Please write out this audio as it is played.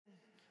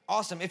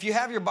Awesome. If you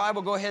have your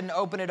Bible, go ahead and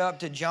open it up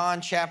to John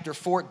chapter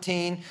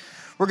 14.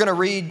 We're going to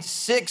read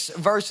 6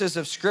 verses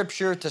of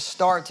Scripture to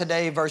start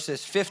today,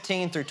 verses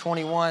 15 through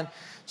 21.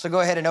 So go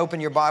ahead and open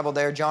your Bible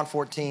there, John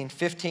 14,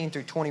 15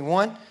 through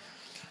 21.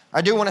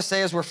 I do want to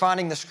say as we're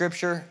finding the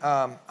Scripture,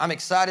 I'm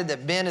excited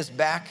that Ben is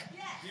back.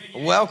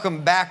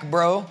 Welcome back,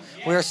 bro.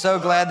 We are so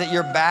glad that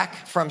you're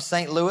back from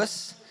St.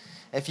 Louis.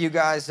 If you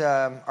guys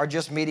are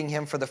just meeting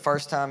him for the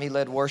first time, he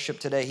led worship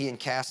today, he and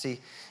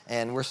Cassie.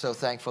 And we're so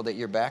thankful that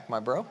you're back, my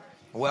bro.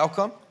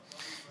 Welcome.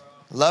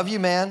 Love you,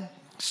 man.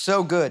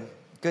 So good.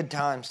 Good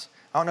times.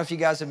 I don't know if you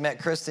guys have met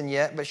Kristen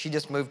yet, but she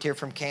just moved here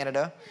from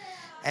Canada.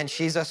 And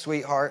she's a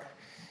sweetheart.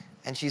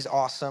 And she's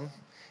awesome.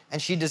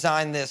 And she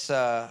designed this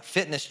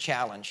fitness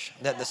challenge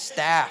that the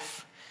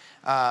staff,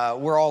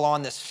 we're all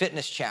on this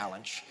fitness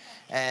challenge.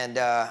 And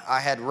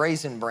I had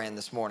Raisin Bran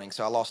this morning,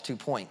 so I lost 2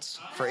 points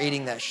for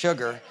eating that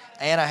sugar.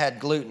 And I had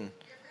gluten.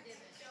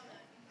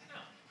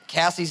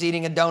 Cassie's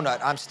eating a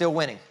donut. I'm still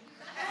winning.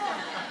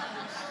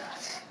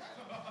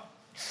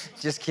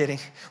 Just kidding.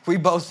 We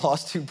both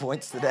lost 2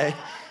 points today.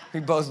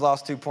 We both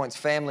lost 2 points.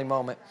 Family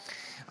moment.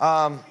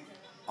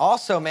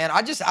 Also, man,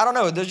 I don't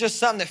know. There's just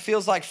something that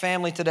feels like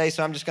family today,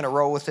 so I'm just going to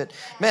roll with it.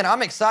 Man,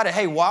 I'm excited.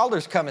 Hey,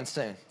 Wilder's coming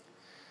soon.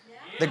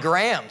 The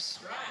Grahams,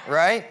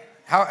 right?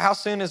 How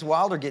soon is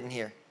Wilder getting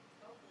here?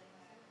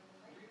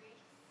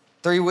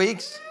 3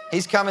 weeks?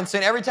 He's coming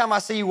soon. Every time I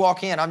see you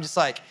walk in, I'm just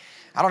like,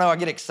 I don't know, I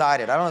get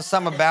excited. I don't know,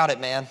 something about it,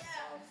 man.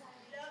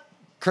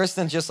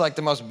 Kristen's just like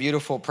the most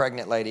beautiful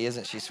pregnant lady,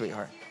 isn't she,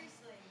 sweetheart?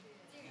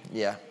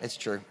 Yeah, it's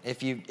true.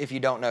 If you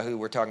don't know who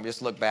we're talking,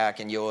 just look back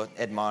and you'll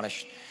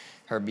admonish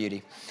her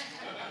beauty.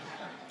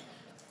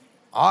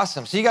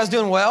 Awesome. So you guys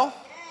doing well?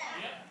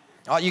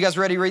 Oh, you guys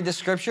ready to read this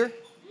scripture?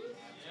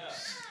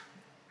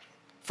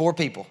 4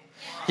 people.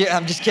 Yeah,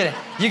 I'm just kidding.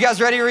 You guys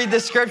ready to read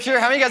this scripture?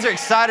 How many of you guys are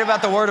excited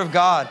about the word of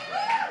God?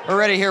 We're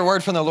ready to hear a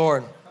word from the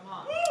Lord.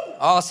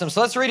 Awesome.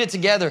 So let's read it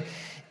together.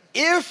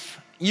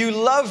 If you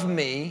love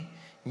me,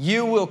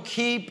 you will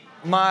keep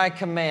my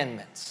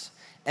commandments.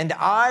 And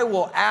I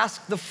will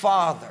ask the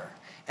Father,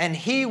 and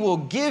he will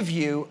give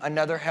you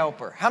another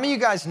helper. How many of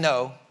you guys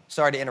know,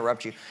 sorry to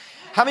interrupt you,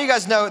 how many of you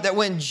guys know that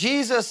when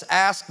Jesus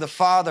asked the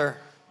Father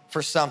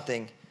for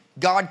something,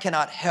 God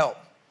cannot help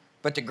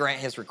but to grant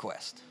his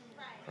request,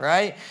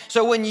 right?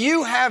 So when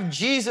you have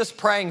Jesus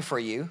praying for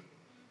you,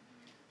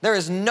 there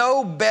is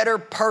no better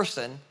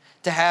person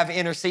to have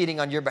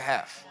interceding on your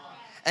behalf.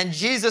 And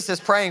Jesus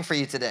is praying for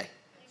you today.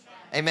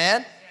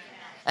 Amen?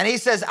 And he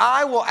says,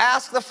 I will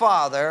ask the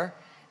Father,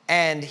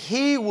 and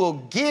he will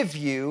give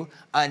you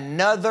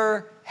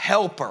another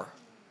helper.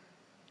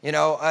 You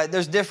know,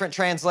 there's different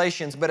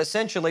translations, but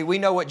essentially we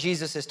know what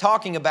Jesus is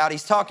talking about.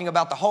 He's talking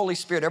about the Holy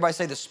Spirit. Everybody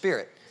say the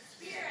Spirit.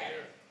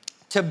 Spirit.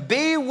 To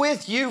be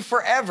with you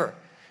forever.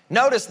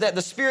 Notice that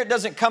the Spirit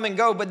doesn't come and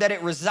go, but that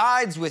it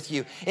resides with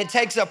you. It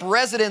takes up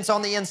residence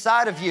on the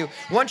inside of you.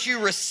 Once you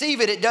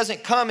receive it, it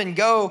doesn't come and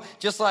go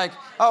just like,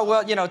 oh,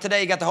 well, you know,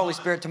 today you got the Holy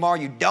Spirit, tomorrow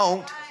you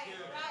don't.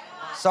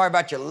 Sorry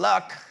about your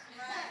luck.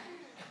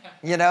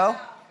 You know,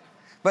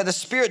 but the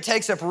Spirit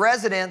takes up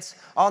residence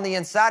on the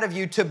inside of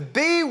you to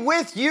be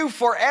with you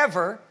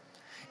forever,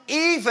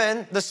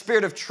 even the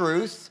Spirit of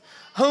truth,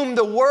 whom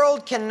the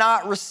world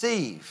cannot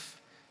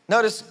receive.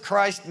 Notice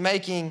Christ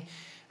making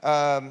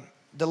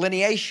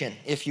delineation,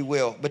 if you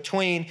will,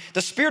 between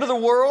the spirit of the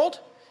world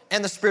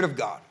and the Spirit of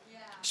God. Yeah.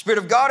 The Spirit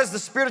of God is the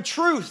Spirit of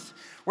truth,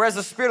 whereas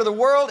the spirit of the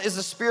world is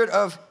the spirit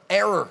of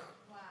error.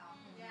 Wow.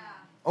 Yeah.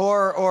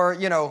 Or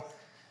you know,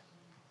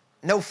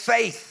 no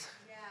faith.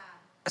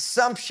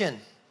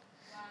 Assumption,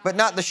 but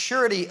not the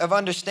surety of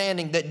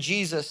understanding that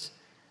Jesus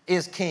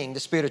is King, the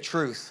Spirit of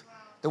truth,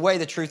 the way,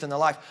 the truth, and the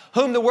life,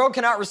 whom the world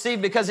cannot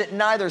receive because it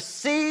neither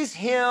sees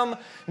him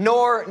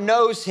nor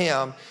knows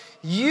him.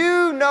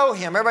 You know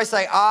him. Everybody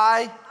say,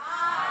 I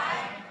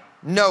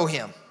know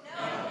him.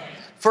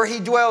 For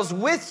he dwells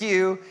with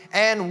you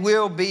and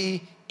will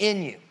be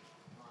in you.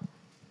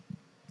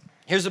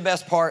 Here's the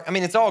best part. I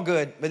mean, it's all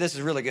good, but this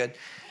is really good.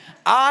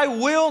 I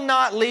will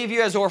not leave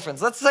you as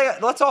orphans.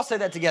 Let's all say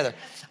that together.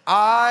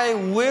 I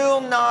will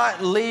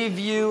not leave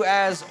you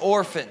as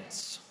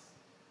orphans.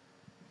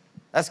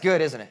 That's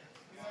good, isn't it?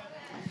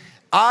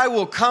 I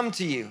will come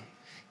to you.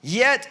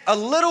 Yet a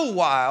little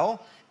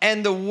while,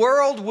 and the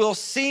world will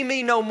see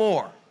me no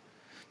more.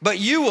 But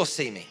you will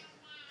see me.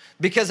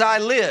 Because I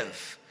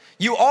live,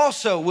 you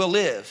also will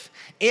live.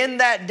 In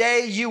that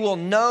day you will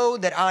know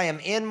that I am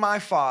in my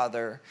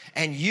Father,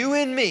 and you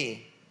in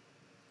me,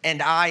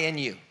 and I in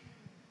you.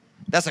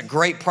 That's a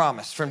great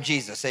promise from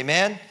Jesus,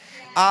 amen?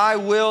 I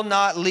will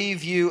not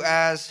leave you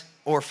as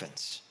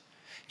orphans.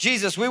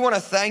 Jesus, we want to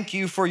thank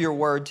you for your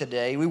word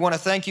today. We want to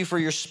thank you for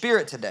your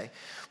Spirit today.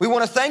 We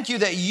want to thank you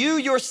that you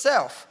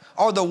yourself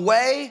are the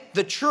way,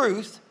 the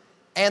truth,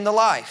 and the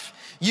life.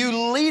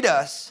 You lead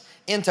us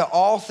into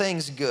all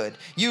things good.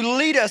 You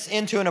lead us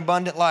into an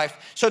abundant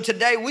life. So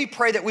today we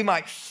pray that we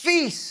might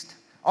feast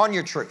on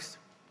your truth,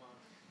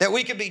 that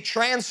we could be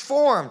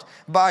transformed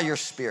by your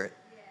Spirit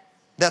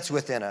that's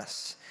within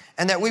us.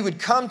 and that we would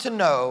come to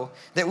know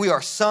that we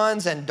are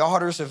sons and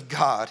daughters of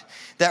God,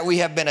 that we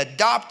have been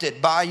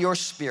adopted by your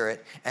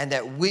Spirit, and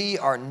that we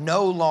are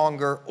no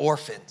longer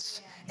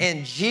orphans.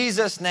 In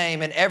Jesus'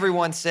 name, and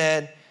everyone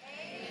said,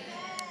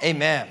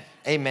 amen,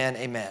 amen,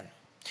 amen.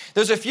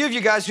 There's a few of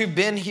you guys who've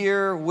been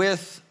here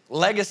with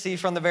Legacy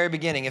from the very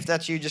beginning. If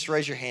that's you, just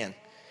raise your hand.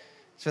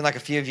 It's been like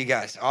a few of you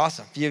guys.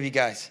 Awesome, a few of you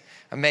guys.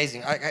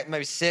 Amazing,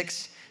 maybe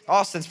 6.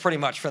 Austin's pretty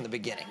much from the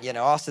beginning. You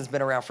know, Austin's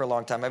been around for a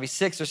long time. Maybe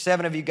 6 or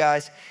 7 of you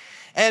guys.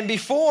 And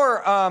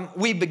before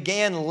we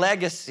began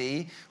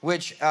Legacy,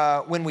 which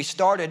when we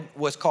started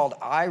was called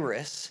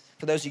Iris,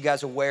 for those of you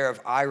guys aware of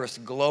Iris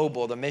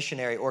Global, the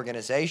missionary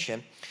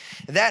organization,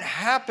 that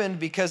happened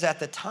because at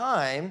the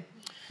time,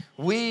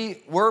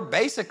 we were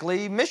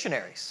basically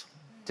missionaries,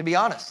 to be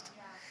honest.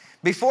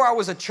 Before I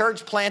was a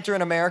church planter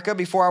in America,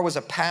 before I was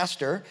a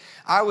pastor,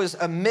 I was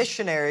a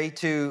missionary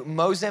to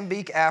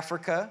Mozambique,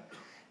 Africa,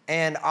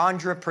 and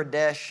Andhra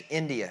Pradesh,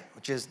 India,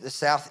 which is the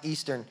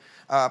southeastern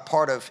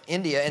part of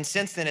India. And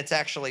since then, it's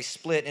actually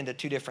split into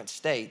 2 different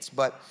states.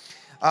 But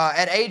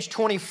at age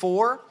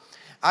 24,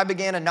 I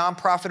began a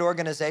nonprofit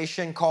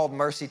organization called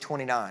Mercy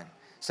 29.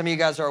 Some of you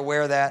guys are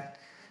aware of that,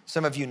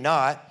 some of you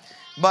not.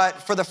 But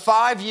for the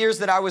 5 years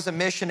that I was a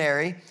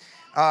missionary,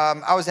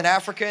 I was in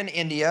Africa and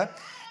India.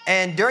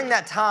 And during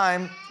that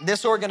time,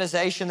 this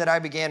organization that I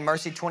began,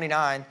 Mercy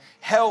 29,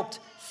 helped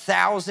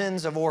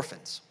thousands of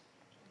orphans.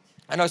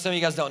 I know some of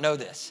you guys don't know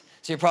this.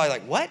 So you're probably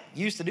like, what?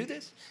 You used to do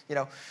this? You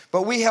know,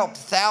 but we helped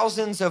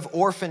thousands of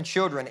orphan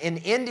children. In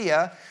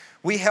India,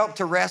 we helped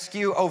to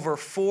rescue over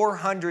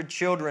 400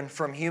 children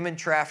from human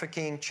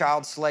trafficking,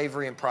 child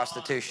slavery, and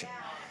prostitution.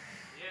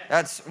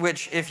 That's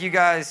which, if you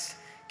guys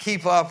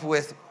keep up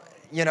with,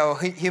 you know,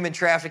 human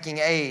trafficking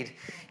aid,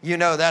 you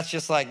know that's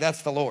just like,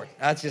 that's the Lord.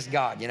 That's just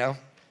God, you know.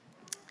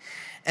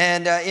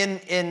 And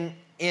in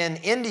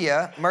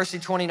India, Mercy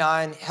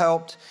 29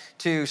 helped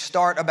to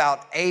start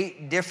about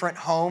 8 different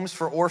homes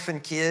for orphan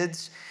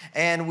kids.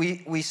 And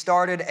we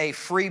started a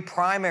free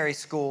primary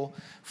school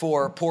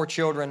for poor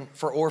children,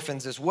 for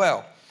orphans as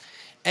well.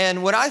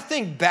 And when I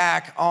think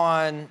back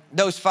on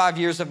those 5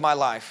 years of my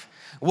life,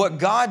 what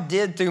God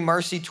did through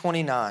Mercy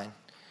 29,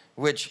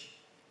 which,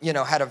 you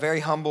know, had a very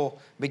humble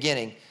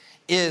beginning,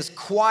 is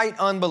quite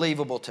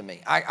unbelievable to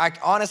me. I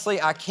honestly,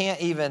 I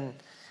can't even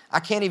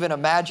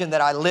imagine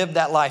that I lived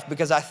that life,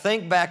 because I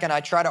think back and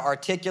I try to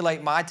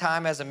articulate my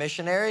time as a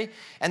missionary,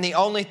 and the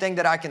only thing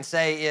that I can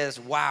say is,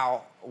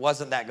 wow,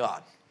 wasn't that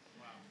God?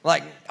 Wow.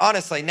 Like,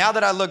 honestly, now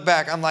that I look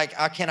back, I'm like,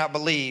 I cannot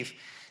believe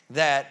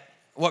that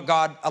what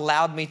God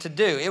allowed me to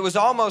do. It was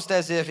almost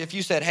as if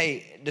you said,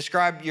 hey,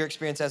 describe your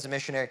experience as a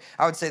missionary,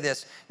 I would say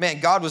this, man,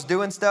 God was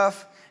doing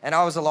stuff and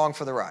I was along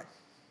for the ride.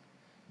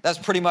 That's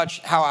pretty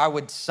much how I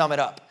would sum it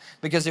up,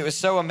 because it was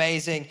so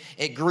amazing.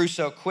 It grew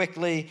so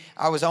quickly.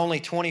 I was only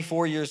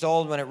 24 years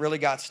old when it really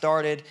got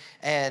started,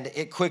 and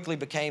it quickly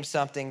became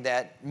something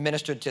that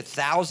ministered to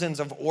thousands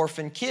of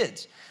orphan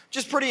kids, which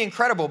is pretty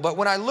incredible. But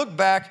when I look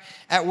back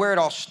at where it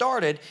all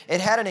started,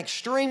 it had an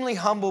extremely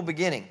humble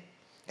beginning.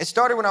 It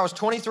started when I was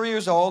 23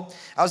 years old.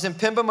 I was in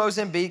Pemba,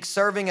 Mozambique,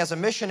 serving as a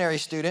missionary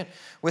student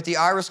with the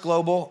Iris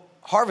Global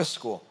Harvest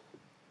School.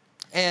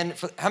 And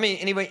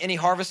any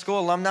Harvest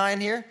School alumni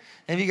in here?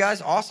 Any of you guys?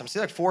 Awesome. See,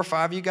 like 4 or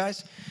 5 of you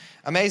guys?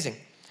 Amazing.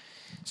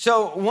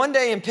 So one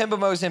day in Pemba,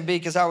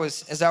 Mozambique, as I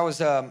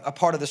was a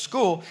part of the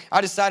school, I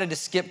decided to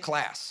skip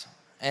class.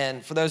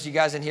 And for those of you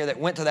guys in here that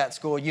went to that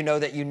school, you know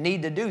that you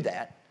need to do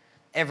that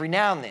every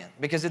now and then,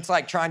 because it's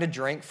like trying to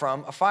drink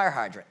from a fire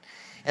hydrant.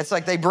 It's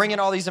like they bring in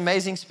all these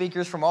amazing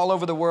speakers from all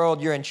over the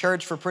world. You're in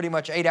church for pretty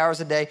much 8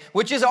 hours a day,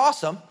 which is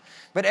awesome.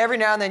 But every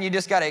now and then you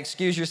just got to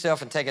excuse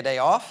yourself and take a day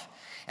off.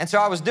 And so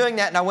I was doing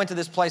that, and I went to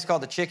this place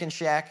called the Chicken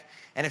Shack.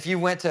 And if you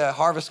went to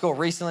Harvest School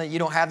recently, you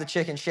don't have the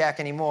Chicken Shack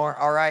anymore,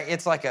 all right?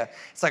 It's like a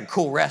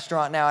cool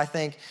restaurant now, I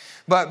think.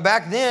 But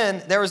back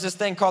then, there was this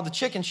thing called the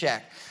Chicken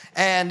Shack.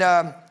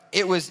 And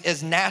it was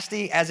as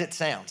nasty as it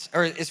sounds,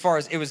 or as far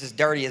as it was as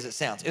dirty as it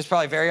sounds. It was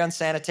probably very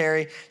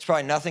unsanitary. There's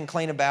probably nothing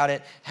clean about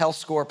it. Health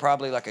score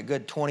probably like a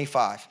good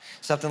 25,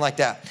 something like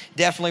that.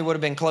 Definitely would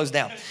have been closed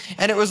down.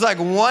 And it was like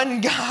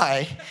one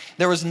guy,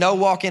 there was no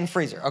walk-in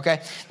freezer,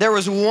 okay? There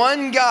was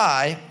one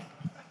guy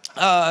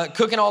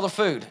cooking all the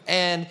food.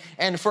 And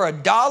for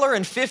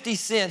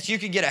 $1.50, you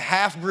could get a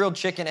half grilled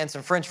chicken and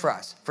some French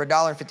fries for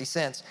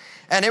 $1.50.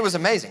 And it was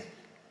amazing.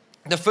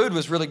 The food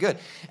was really good.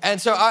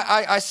 And so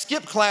I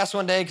skipped class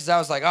one day because I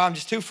was like, oh, I'm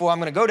just too full. I'm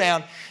going to go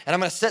down and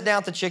I'm going to sit down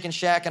at the Chicken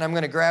Shack and I'm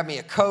going to grab me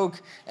a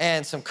Coke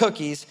and some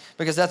cookies,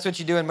 because that's what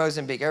you do in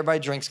Mozambique. Everybody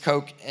drinks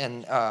Coke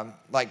and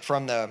like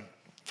from the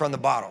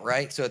bottle,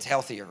 right? So it's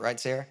healthier, right,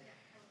 Sarah?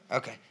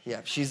 Okay,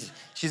 yeah, she's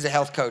a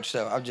health coach,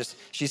 so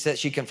she said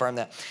she confirmed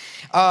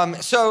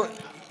that. So,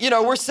 you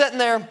know, we're sitting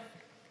there.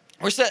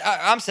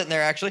 I'm sitting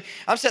there, actually.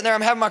 I'm sitting there,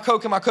 I'm having my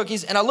Coke and my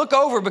cookies, and I look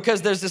over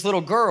because there's this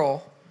little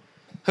girl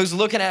who's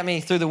looking at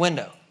me through the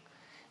window.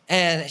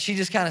 And she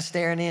just kind of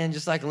staring in,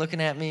 just like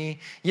looking at me,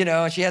 you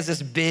know, and she has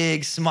this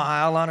big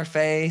smile on her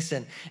face.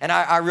 And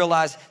I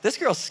realized this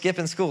girl's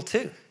skipping school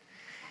too.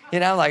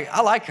 I'm like,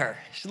 I like her.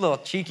 She's a little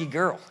cheeky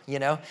girl,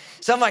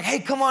 So I'm like, hey,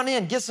 come on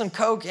in, get some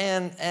Coke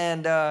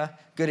and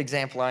good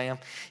example I am.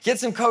 Get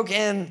some Coke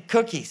and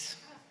cookies,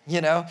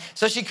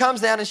 So she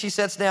comes down and she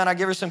sits down. I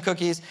give her some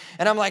cookies.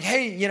 And I'm like,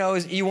 hey,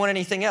 you want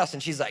anything else?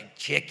 And she's like,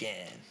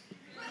 chicken.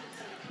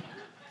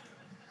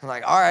 I'm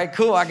like, all right,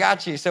 cool, I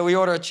got you. So we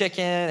order a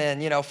chicken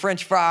and,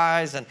 French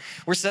fries, and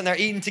we're sitting there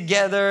eating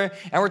together,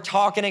 and we're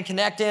talking and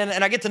connecting,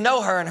 and I get to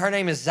know her, and her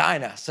name is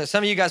Zina. So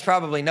some of you guys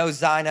probably know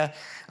Zina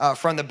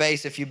from the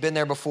base if you've been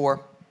there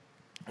before.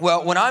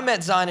 Well, when I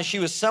met Zina, she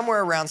was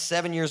somewhere around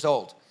 7 years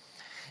old,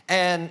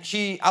 and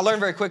I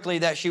learned very quickly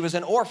that she was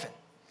an orphan.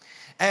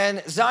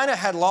 And Zina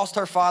had lost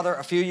her father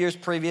a few years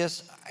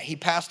previous. He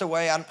passed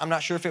away. I'm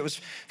not sure if it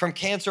was from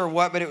cancer or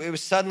what, but it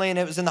was suddenly, and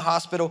it was in the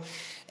hospital.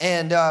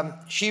 And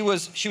she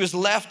was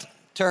left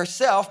to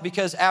herself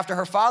because after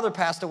her father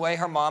passed away,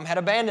 her mom had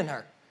abandoned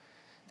her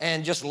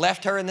and just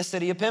left her in the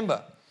city of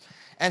Pimba.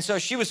 And so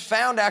she was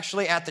found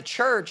actually at the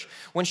church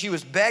when she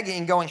was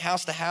begging, going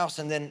house to house,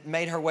 and then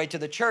made her way to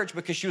the church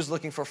because she was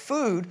looking for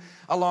food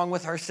along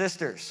with her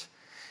sisters.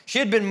 She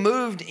had been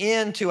moved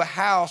into a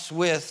house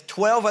with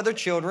 12 other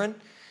children,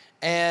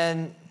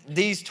 and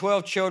these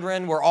 12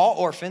 children were all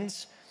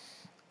orphans,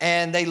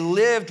 and they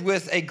lived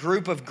with a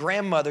group of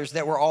grandmothers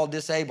that were all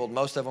disabled.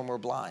 Most of them were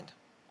blind.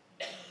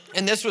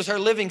 And this was her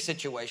living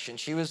situation.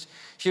 She was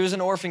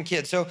an orphan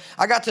kid. So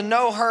I got to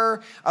know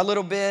her a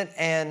little bit,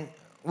 and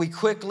we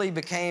quickly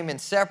became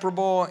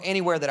inseparable.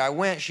 Anywhere that I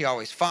went, she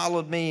always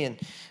followed me and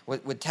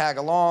would tag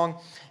along.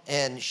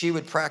 And she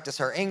would practice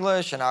her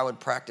English, and I would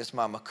practice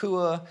my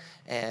Makua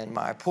and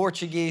my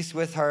Portuguese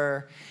with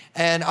her.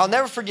 And I'll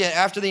never forget,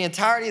 after the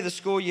entirety of the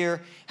school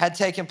year had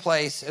taken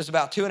place, it was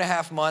about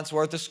 2.5 months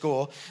worth of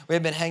school. We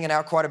had been hanging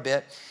out quite a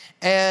bit.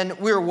 And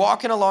we were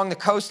walking along the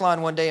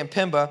coastline one day in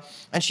Pimba,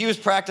 and she was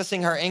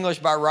practicing her English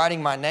by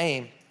writing my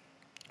name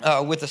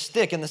with a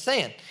stick in the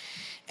sand.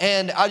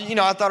 And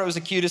I thought it was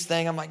the cutest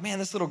thing. I'm like, man,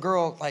 this little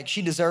girl,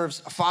 she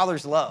deserves a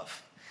father's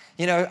love.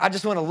 I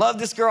just want to love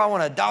this girl. I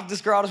want to adopt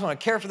this girl. I just want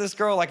to care for this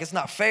girl. It's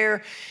not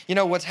fair,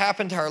 what's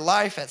happened to her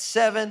life at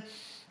 7.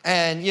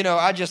 And,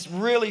 I just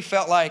really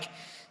felt like,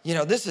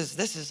 this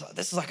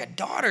is like a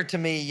daughter to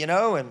me, and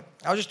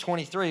I was just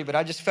 23, but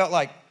I just felt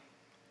like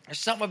there's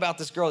something about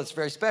this girl that's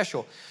very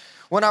special.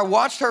 When I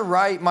watched her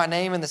write my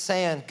name in the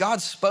sand,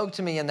 God spoke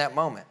to me in that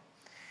moment.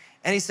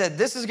 And he said,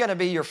 this is going to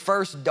be your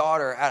first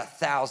daughter out of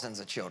thousands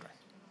of children.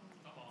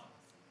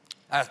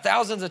 Out of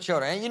thousands of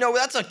children. And,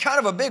 that's a kind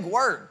of a big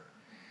word.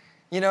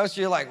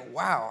 So you're like,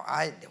 wow,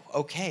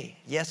 okay,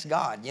 yes,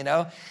 God,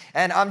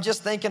 And I'm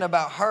just thinking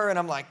about her, and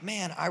I'm like,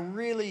 man, I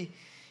really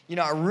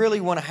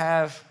want to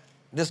have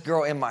this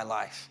girl in my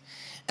life.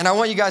 And I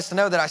want you guys to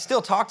know that I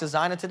still talk to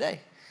Zina today.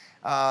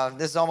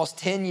 This is almost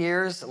 10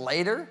 years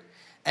later,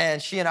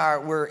 and she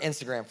and we're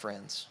Instagram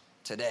friends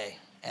today.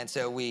 And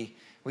so we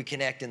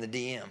connect in the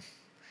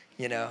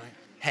DM,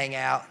 hang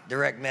out,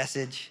 direct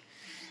message.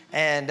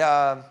 And,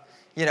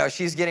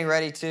 she's getting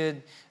ready to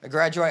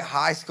graduate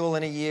high school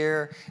in a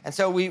year. And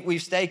so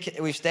we've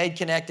stayed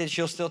connected.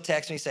 She'll still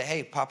text me and say,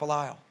 hey, Papa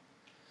Lyle.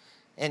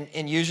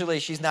 And usually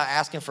she's not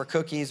asking for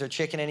cookies or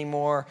chicken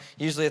anymore.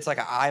 Usually it's like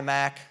an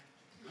iMac.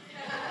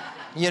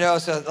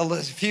 So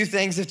a few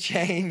things have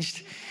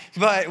changed.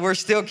 But we're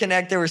still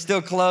connected. We're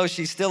still close.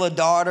 She's still a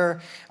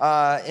daughter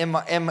in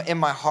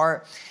my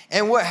heart.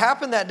 And what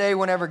happened that day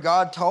whenever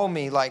God told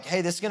me,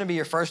 hey, this is going to be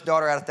your first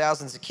daughter out of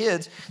thousands of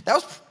kids,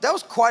 that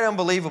was quite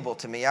unbelievable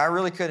to me. I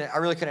really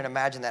couldn't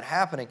imagine that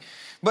happening.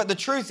 But the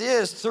truth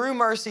is, through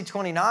Mercy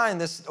 29,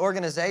 this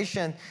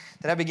organization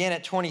that I began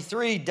at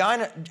 23,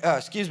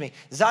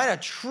 Zina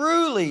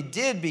truly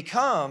did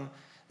become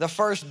the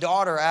first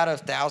daughter out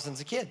of thousands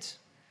of kids.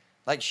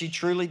 She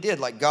truly did.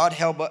 God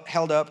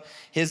held up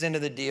his end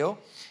of the deal.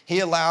 He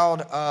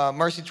allowed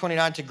Mercy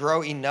 29 to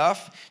grow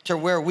enough to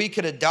where we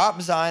could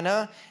adopt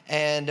Zina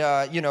and,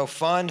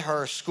 fund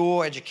her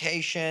school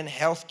education,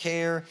 health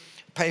care,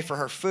 pay for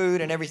her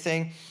food and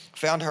everything.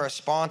 Found her a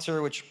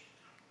sponsor, which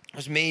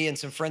was me and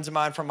some friends of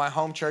mine from my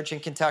home church in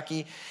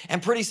Kentucky.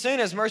 And pretty soon,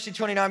 as Mercy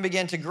 29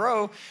 began to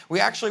grow, we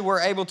actually were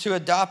able to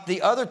adopt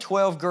the other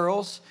 12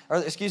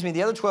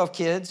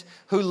 kids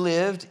who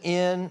lived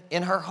in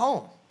her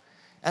home.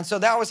 And so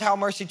that was how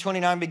Mercy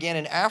 29 began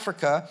in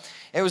Africa.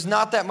 It was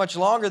not that much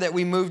longer that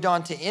we moved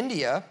on to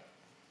India.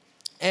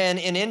 And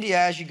in India,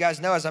 as you guys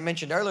know, as I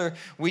mentioned earlier,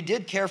 we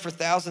did care for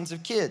thousands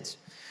of kids.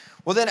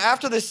 Well, then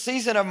after this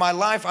season of my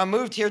life, I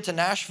moved here to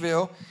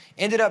Nashville,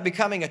 ended up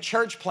becoming a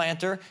church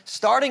planter,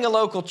 starting a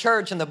local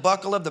church in the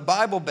buckle of the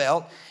Bible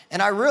Belt,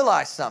 and I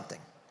realized something.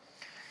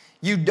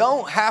 You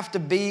don't have to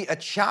be a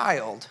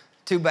child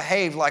to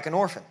behave like an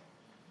orphan.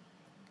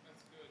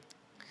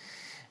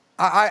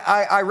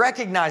 I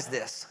recognize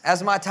this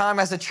as my time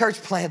as a church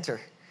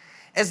planter,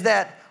 is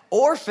that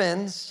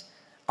orphans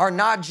are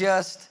not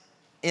just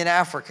in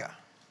Africa.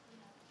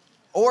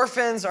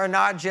 Orphans are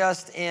not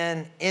just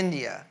in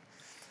India.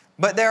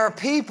 But there are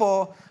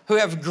people who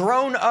have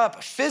grown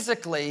up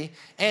physically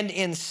and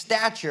in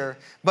stature,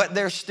 but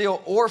they're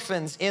still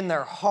orphans in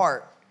their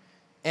heart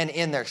and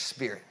in their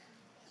spirit.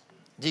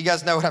 Do you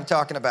guys know what I'm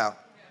talking about?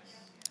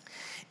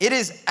 It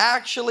is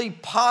actually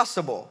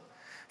possible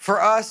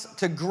for us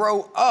to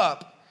grow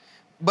up,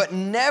 but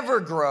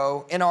never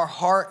grow in our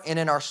heart and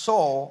in our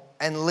soul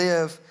and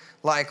live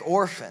like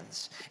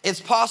orphans. It's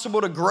possible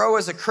to grow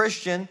as a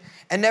Christian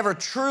and never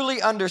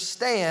truly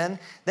understand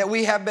that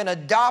we have been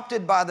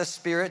adopted by the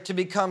Spirit to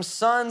become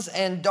sons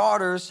and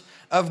daughters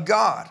of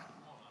God.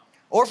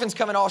 Orphans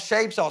come in all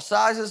shapes, all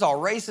sizes, all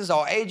races,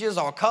 all ages,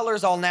 all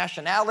colors, all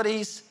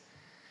nationalities.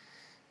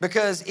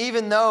 Because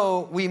even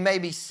though we may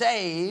be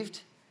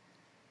saved,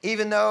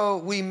 even though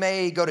we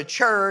may go to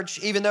church,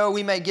 even though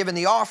we may give in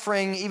the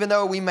offering, even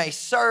though we may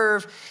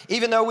serve,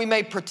 even though we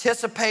may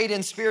participate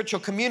in spiritual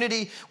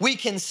community, we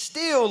can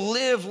still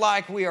live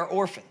like we are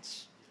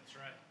orphans. That's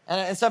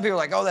right. And some people are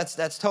like, oh,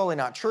 that's totally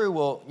not true.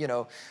 Well, you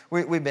know,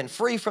 we've been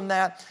free from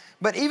that.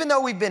 But even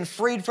though we've been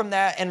freed from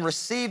that and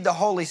received the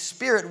Holy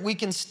Spirit, we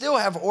can still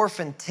have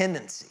orphan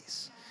tendencies.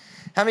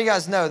 How many of you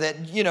guys know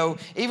that, you know,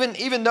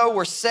 even though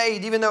we're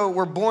saved, even though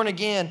we're born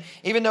again,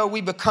 even though we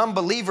become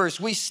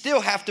believers, we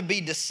still have to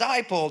be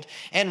discipled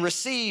and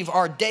receive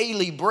our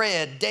daily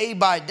bread day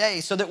by day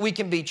so that we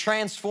can be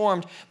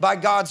transformed by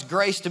God's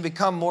grace to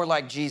become more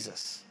like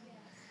Jesus.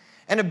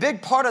 And a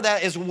big part of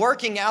that is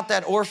working out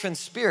that orphan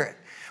spirit.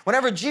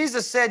 Whenever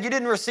Jesus said you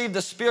didn't receive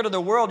the spirit of the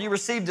world, you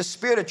received the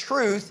spirit of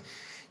truth,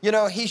 you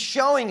know, he's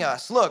showing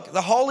us, look,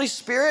 the Holy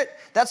Spirit,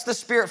 that's the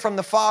spirit from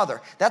the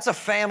Father. That's a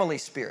family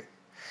spirit.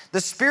 The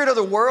spirit of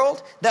the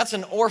world, that's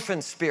an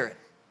orphan spirit.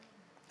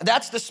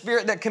 That's the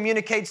spirit that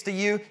communicates to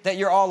you that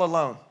you're all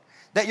alone,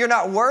 that you're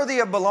not worthy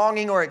of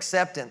belonging or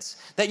acceptance,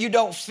 that you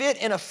don't fit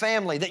in a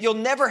family, that you'll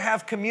never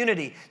have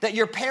community, that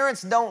your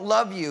parents don't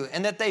love you,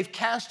 and that they've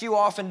cast you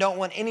off and don't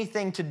want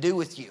anything to do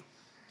with you.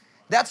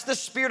 That's the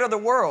spirit of the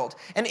world.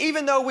 And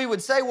even though we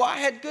would say, well, I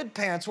had good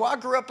parents, well, I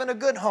grew up in a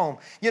good home.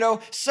 You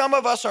know, some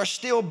of us are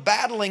still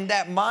battling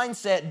that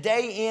mindset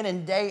day in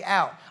and day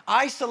out,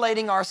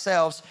 isolating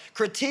ourselves,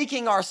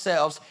 critiquing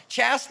ourselves,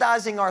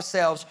 chastising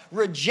ourselves,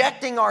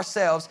 rejecting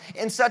ourselves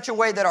in such a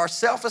way that our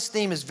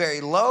self-esteem is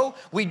very low.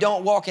 We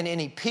don't walk in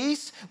any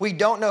peace. We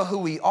don't know who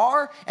we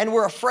are. And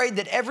we're afraid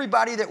that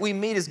everybody that we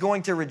meet is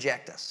going to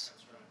reject us.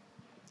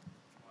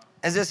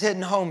 Is this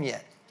hitting home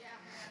yet?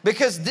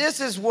 Because this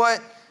is what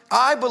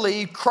I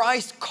believe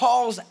Christ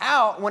calls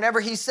out whenever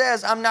he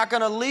says, I'm not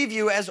going to leave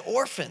you as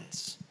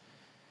orphans.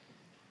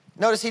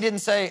 Notice he didn't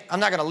say, I'm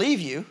not going to leave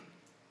you,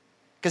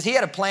 because he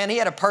had a plan, he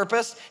had a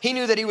purpose. He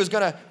knew that he was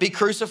going to be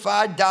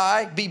crucified,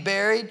 die, be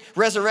buried,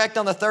 resurrect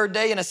on the third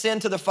day and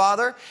ascend to the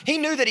Father. He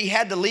knew that he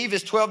had to leave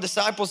his 12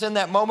 disciples in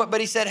that moment, but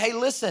he said, hey,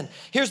 listen,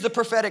 here's the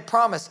prophetic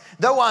promise.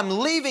 Though I'm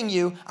leaving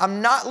you, I'm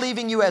not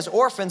leaving you as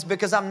orphans,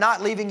 because I'm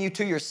not leaving you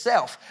to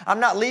yourself. I'm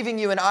not leaving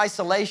you in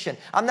isolation.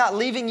 I'm not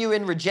leaving you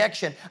in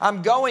rejection.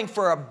 I'm going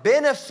for a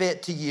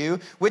benefit to you,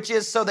 which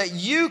is so that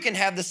you can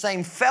have the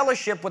same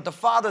fellowship with the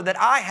Father that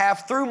I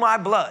have through my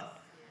blood.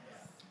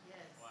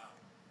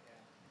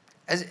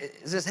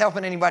 Is this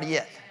helping anybody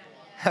yet?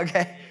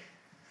 Okay.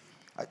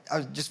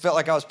 I just felt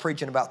like I was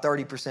preaching about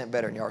 30%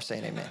 better than you are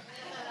saying amen.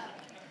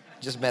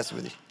 Just messing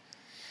with you.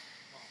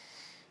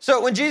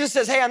 So when Jesus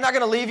says, hey, I'm not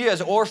going to leave you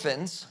as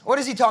orphans, what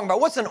is he talking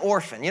about? What's an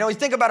orphan? You know, you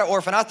think about an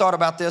orphan. I thought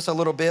about this a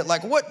little bit.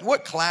 Like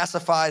what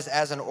classifies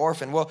as an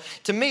orphan? Well,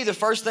 to me, the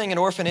first thing an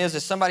orphan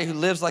is somebody who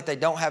lives like they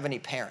don't have any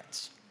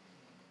parents.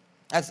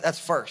 That's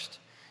first.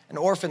 An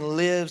orphan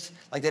lives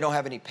like they don't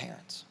have any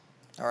parents.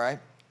 All right.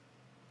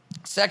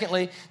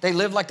 Secondly, they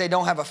live like they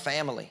don't have a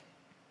family.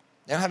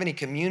 They don't have any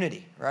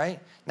community, right?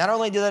 Not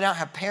only do they not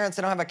have parents,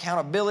 they don't have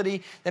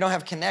accountability, they don't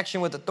have connection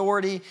with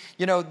authority,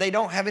 you know, they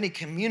don't have any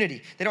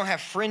community, they don't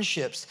have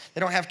friendships, they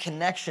don't have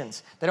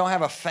connections, they don't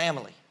have a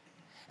family.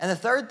 And the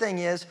third thing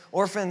is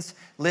orphans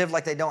live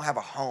like they don't have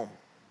a home.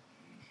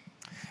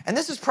 And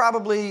this is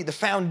probably the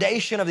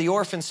foundation of the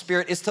orphan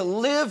spirit, is to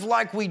live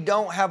like we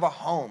don't have a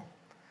home.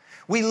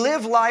 We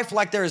live life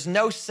like there is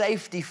no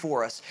safety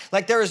for us,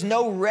 like there is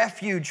no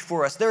refuge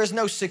for us. There is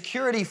no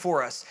security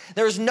for us.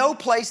 There is no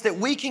place that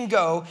we can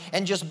go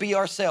and just be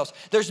ourselves.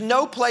 There's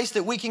no place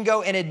that we can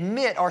go and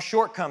admit our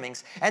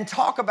shortcomings and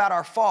talk about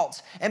our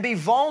faults and be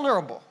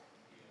vulnerable.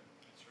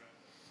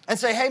 And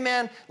say, hey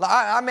man,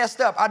 I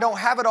messed up. I don't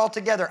have it all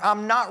together.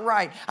 I'm not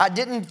right. I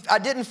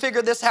didn't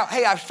figure this out.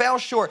 Hey, I fell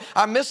short.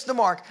 I missed the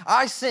mark.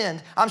 I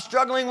sinned. I'm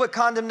struggling with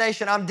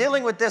condemnation. I'm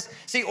dealing with this.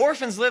 See,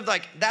 orphans live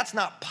like that's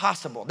not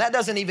possible. That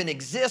doesn't even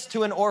exist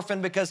to an orphan,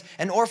 because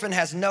an orphan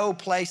has no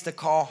place to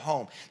call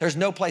home. There's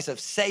no place of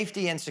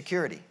safety and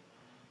security.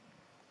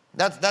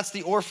 That's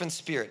the orphan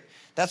spirit.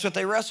 That's what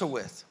they wrestle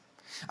with.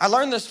 I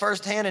learned this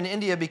firsthand in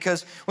India,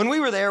 because when we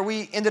were there,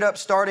 we ended up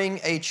starting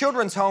a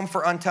children's home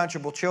for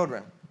untouchable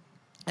children.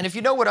 And if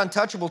you know what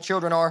untouchable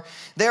children are,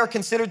 they are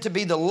considered to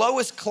be the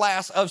lowest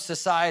class of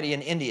society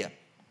in India,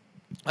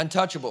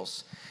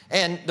 untouchables.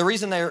 And the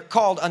reason they're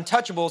called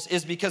untouchables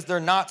is because they're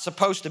not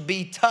supposed to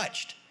be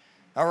touched,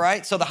 all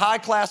right? So the high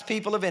class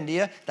people of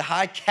India, the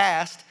high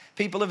caste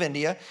people of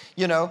India,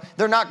 you know,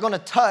 they're not going to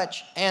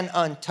touch an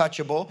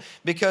untouchable,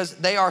 because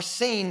they are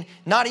seen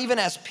not even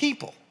as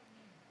people.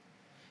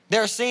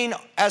 They're seen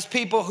as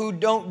people who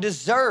don't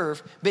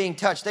deserve being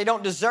touched. They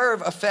don't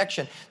deserve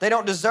affection. They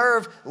don't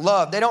deserve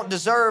love. They don't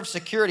deserve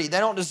security. They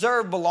don't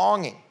deserve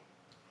belonging.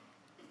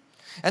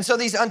 And so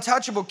these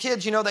untouchable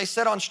kids, they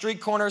sit on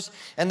street corners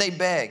and they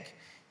beg.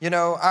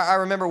 I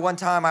remember one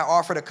time I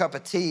offered a cup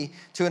of tea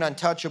to an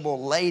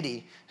untouchable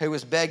lady who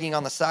was begging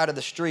on the side of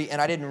the street, and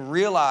I didn't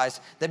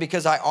realize that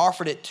because I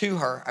offered it to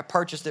her, I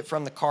purchased it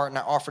from the cart and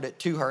I offered it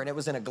to her, and it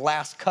was in a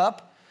glass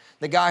cup.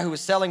 The guy who was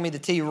selling me the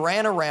tea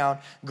ran around,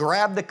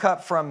 grabbed the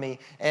cup from me,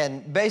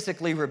 and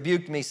basically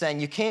rebuked me,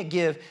 saying, you can't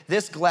give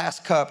this glass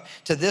cup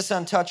to this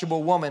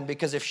untouchable woman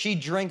because if she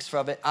drinks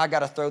from it, I got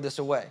to throw this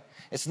away.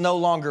 It's no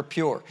longer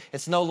pure.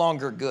 It's no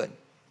longer good.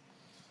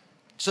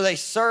 So they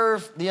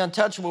serve the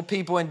untouchable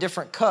people in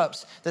different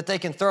cups that they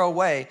can throw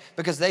away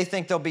because they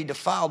think they'll be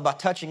defiled by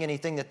touching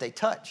anything that they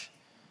touch.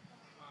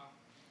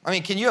 I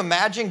mean, can you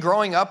imagine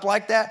growing up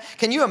like that?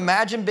 Can you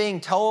imagine being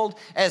told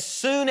as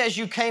soon as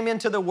you came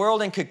into the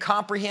world and could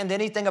comprehend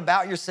anything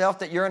about yourself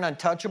that you're an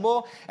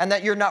untouchable and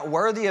that you're not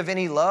worthy of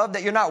any love,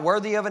 that you're not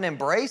worthy of an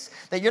embrace,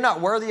 that you're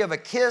not worthy of a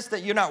kiss,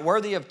 that you're not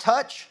worthy of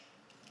touch?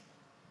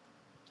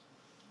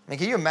 I mean,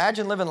 can you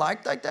imagine living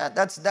like that?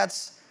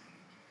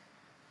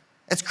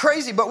 It's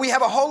crazy, but we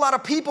have a whole lot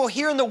of people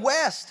here in the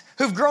West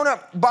who've grown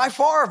up by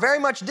far very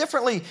much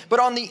differently, but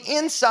on the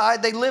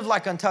inside, they live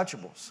like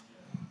untouchables.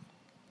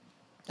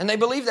 And they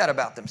believe that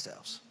about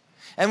themselves.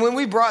 And when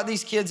we brought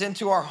these kids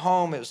into our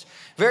home, it was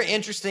a very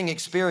interesting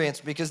experience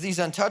because these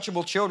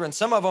untouchable children,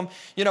 some of them,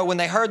 when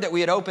they heard that we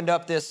had opened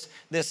up this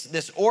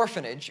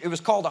orphanage, it was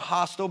called a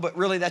hostel, but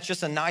really that's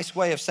just a nice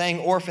way of saying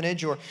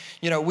orphanage, or,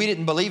 we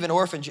didn't believe in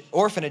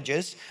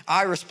orphanages.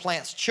 Iris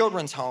plants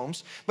children's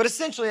homes, but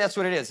essentially that's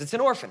what it is. It's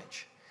an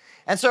orphanage.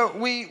 And so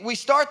we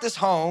start this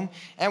home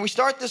and we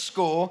start this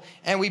school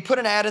and we put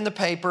an ad in the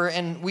paper,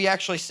 and we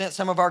actually sent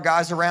some of our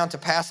guys around to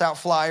pass out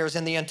flyers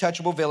in the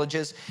untouchable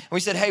villages. And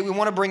we said, hey, we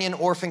want to bring in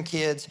orphan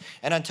kids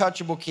and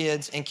untouchable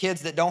kids and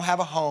kids that don't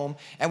have a home,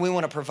 and we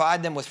want to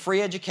provide them with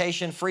free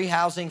education, free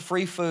housing,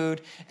 free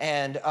food,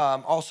 and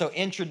also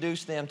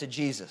introduce them to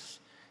Jesus.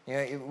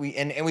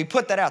 We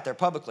put that out there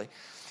publicly.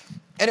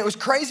 And it was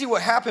crazy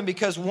what happened,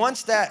 because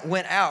once that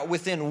went out,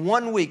 within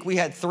 1 week, we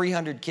had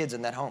 300 kids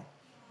in that home.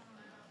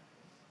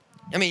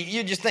 I mean,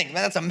 you just think,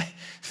 man, that's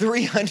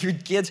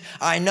 300 kids.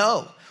 I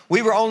know.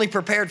 We were only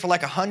prepared for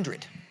like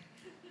 100.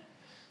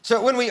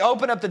 So when we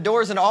open up the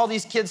doors and all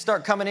these kids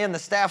start coming in, the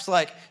staff's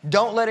like,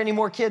 don't let any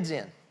more kids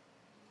in.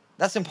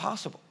 That's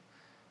impossible,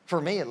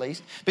 for me at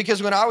least.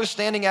 Because when I was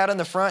standing out in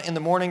the front in the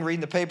morning, reading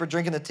the paper,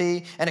 drinking the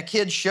tea, and a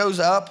kid shows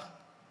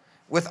up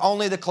with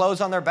only the clothes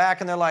on their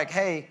back, and they're like,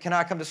 hey, can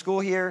I come to school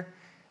here?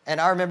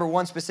 And I remember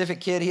one specific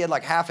kid, he had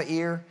like half an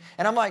ear.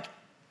 And I'm like,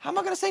 how am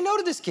I going to say no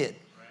to this kid?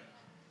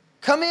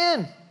 Come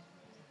in.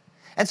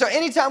 And so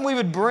anytime we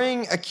would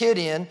bring a kid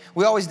in,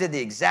 we always did the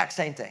exact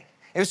same thing.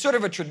 It was sort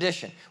of a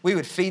tradition. We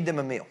would feed them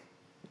a meal.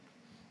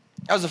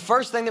 That was the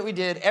first thing that we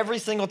did every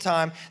single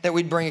time that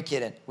we'd bring a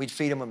kid in. We'd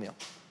feed them a meal.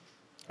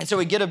 And so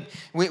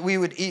we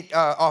would eat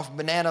off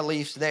banana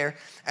leaves there.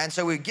 And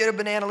so we'd get a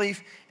banana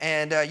leaf,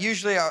 and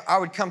usually I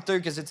would come through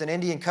because it's an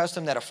Indian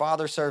custom that a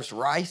father serves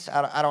rice.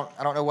 I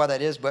don't know why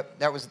that is, but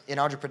that was in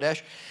Andhra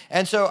Pradesh.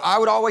 And so I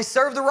would always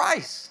serve the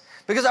rice,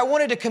 because I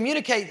wanted to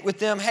communicate with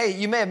them, hey,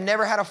 you may have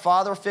never had a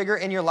father figure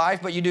in your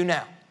life, but you do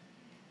now.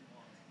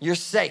 You're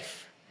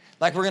safe.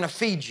 Like, we're going to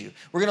feed you.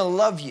 We're going to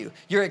love you.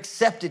 You're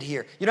accepted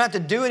here. You don't have to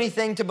do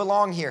anything to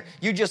belong here.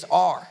 You just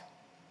are.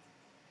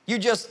 You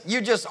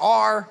just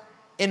are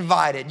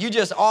invited. You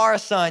just are a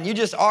son. You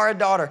just are a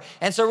daughter.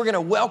 And so we're going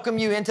to welcome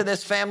you into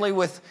this family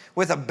with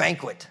a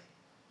banquet.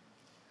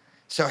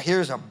 So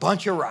here's a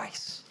bunch of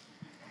rice.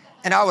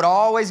 And I would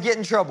always get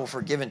in trouble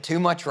for giving too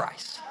much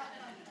rice.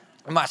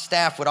 And my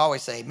staff would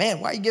always say,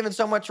 man, why are you giving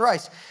so much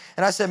rice?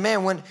 And I said,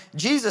 man, when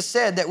Jesus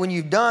said that when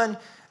you've done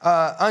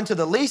unto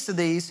the least of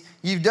these,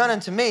 you've done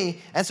unto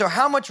me. And so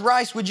how much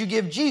rice would you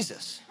give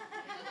Jesus?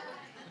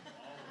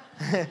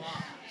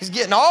 He's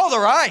getting all the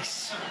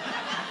rice.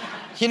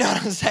 You know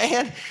what I'm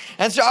saying?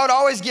 And so I would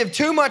always give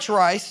too much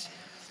rice.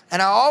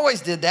 And I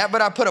always did that,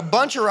 but I put a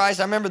bunch of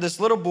rice. I remember this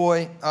little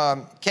boy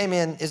came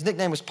in. His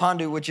nickname was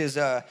Pandu, which is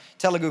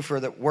Telugu for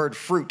the word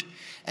fruit.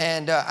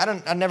 And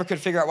I never could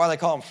figure out why they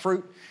call him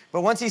fruit.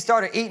 But once he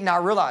started eating, I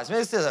realized, man,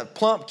 this is a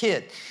plump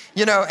kid,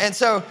 And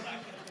so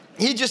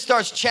he just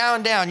starts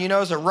chowing down,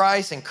 as a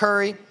rice and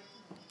curry.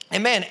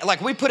 And man,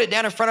 like, we put it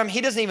down in front of him.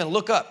 He doesn't even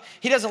look up.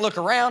 He doesn't look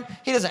around.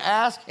 He doesn't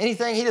ask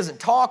anything. He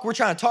doesn't talk. We're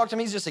trying to talk to him.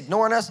 He's just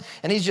ignoring us.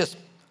 And he's just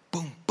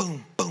boom,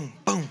 boom, boom,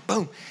 boom,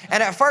 boom.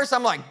 And at first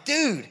I'm like,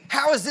 dude,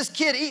 how is this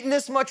kid eating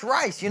this much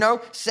rice?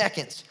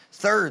 Seconds,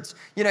 thirds.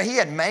 He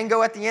had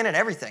mango at the end and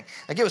everything.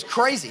 Like, it was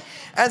crazy.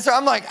 And so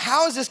I'm like,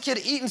 how is this kid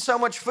eating so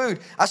much food?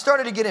 I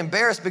started to get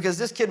embarrassed because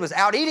this kid was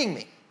out eating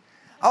me.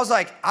 I was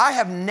like, I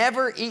have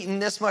never eaten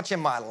this much in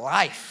my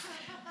life.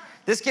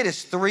 This kid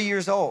is 3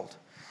 years old.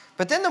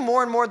 But then the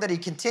more and more that he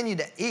continued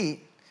to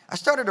eat, I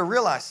started to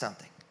realize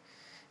something.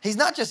 He's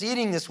not just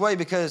eating this way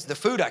because the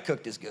food I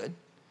cooked is good.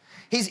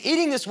 He's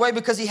eating this way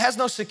because he has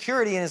no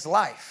security in his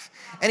life.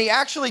 And he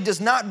actually does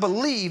not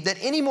believe that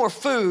any more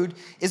food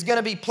is going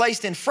to be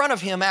placed in front of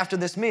him after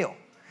this meal.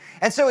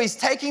 And so he's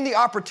taking the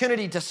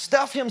opportunity to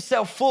stuff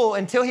himself full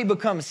until he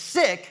becomes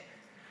sick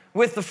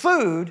with the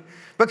food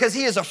because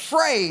he is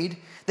afraid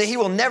that he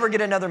will never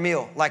get another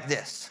meal like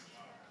this,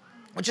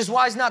 which is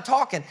why he's not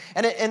talking.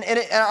 And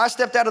I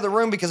stepped out of the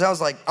room because I was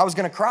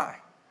going to cry.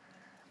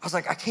 I was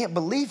like, I can't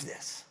believe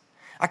this.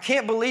 I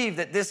can't believe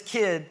that this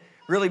kid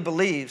really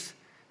believes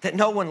that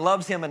no one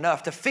loves him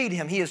enough to feed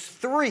him. He is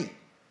 3.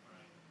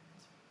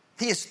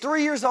 He is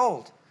 3 years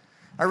old.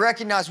 I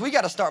recognize we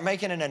got to start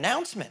making an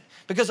announcement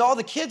because all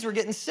the kids were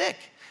getting sick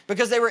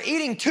because they were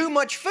eating too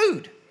much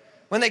food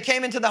when they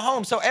came into the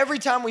home. So every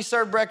time we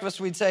served breakfast,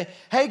 we'd say,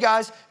 hey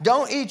guys,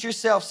 don't eat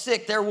yourself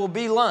sick. There will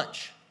be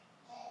lunch.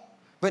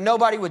 But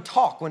nobody would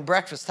talk when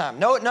breakfast time.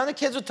 None of the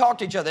kids would talk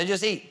to each other. They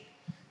just eat.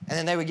 And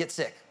then they would get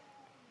sick.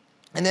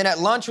 And then at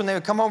lunch, when they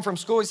would come home from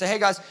school, we'd say, hey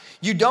guys,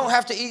 you don't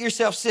have to eat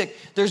yourself sick.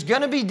 There's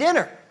going to be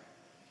dinner.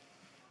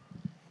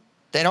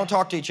 They don't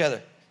talk to each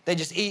other. They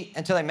just eat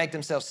until they make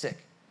themselves sick.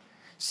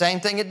 Same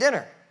thing at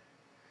dinner.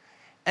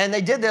 And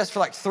they did this for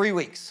like 3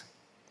 weeks.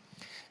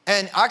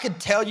 And I could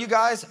tell you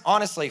guys,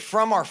 honestly,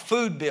 from our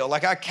food bill,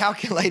 like I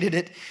calculated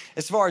it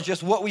as far as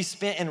just what we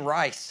spent in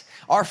rice.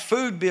 Our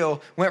food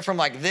bill went from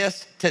like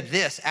this to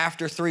this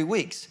after 3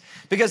 weeks.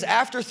 Because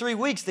after 3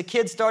 weeks, the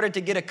kids started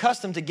to get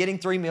accustomed to getting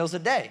 3 meals a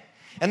day.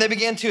 And they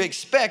began to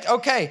expect,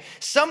 okay,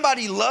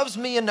 somebody loves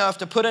me enough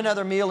to put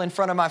another meal in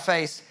front of my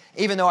face,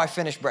 even though I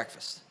finished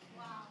breakfast.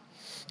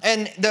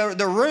 And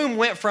the room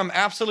went from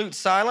absolute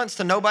silence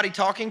to nobody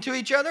talking to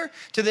each other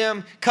to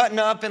them cutting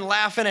up and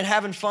laughing and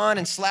having fun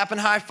and slapping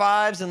high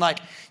fives and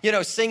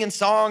singing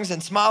songs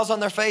and smiles on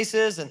their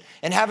faces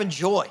and having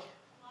joy.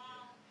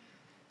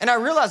 And I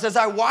realized as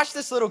I watched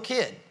this little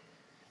kid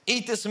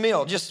eat this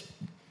meal, just,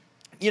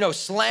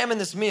 slamming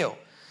this meal,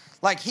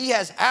 like he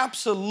has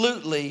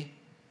absolutely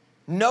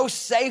no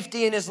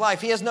safety in his life.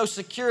 He has no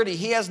security.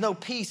 He has no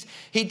peace.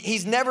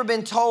 He's never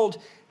been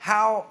told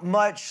how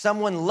much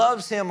someone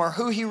loves him or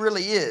who he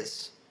really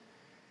is.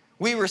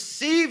 We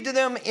received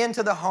them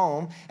into the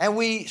home and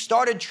we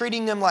started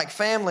treating them like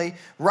family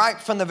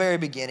right from the very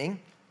beginning.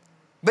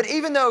 But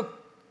even though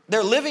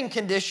their living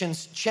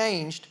conditions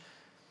changed,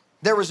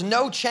 there was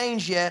no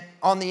change yet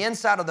on the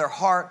inside of their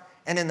heart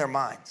and in their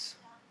minds.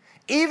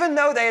 Even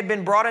though they had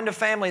been brought into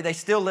family, they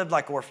still lived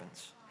like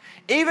orphans.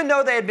 Even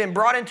though they had been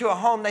brought into a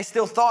home, they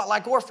still thought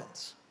like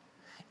orphans.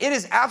 It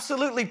is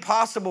absolutely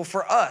possible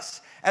for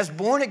us as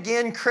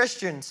born-again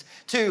Christians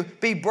to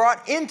be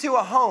brought into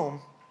a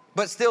home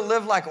but still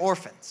live like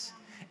orphans.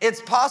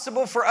 It's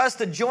possible for us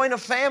to join a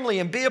family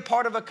and be a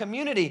part of a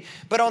community,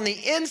 but on the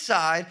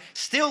inside,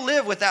 still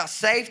live without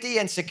safety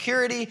and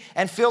security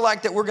and feel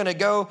like that we're going to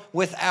go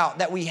without,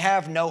 that we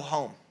have no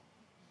home.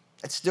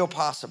 It's still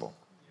possible.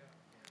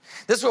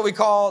 This is what we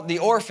call the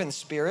orphan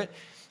spirit.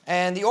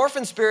 And the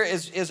orphan spirit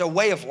is a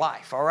way of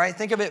life, all right?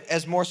 Think of it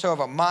as more so of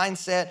a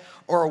mindset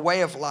or a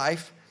way of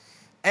life.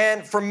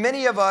 And for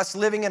many of us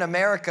living in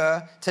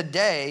America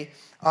today,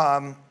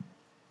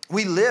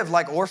 we live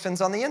like orphans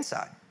on the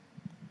inside.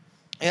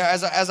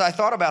 As I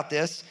thought about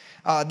this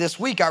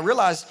week, I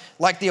realized,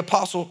 like the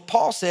Apostle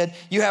Paul said,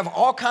 you have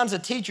all kinds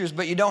of teachers,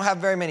 but you don't have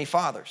very many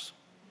fathers.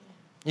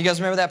 You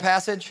guys remember that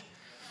passage?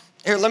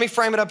 Here, let me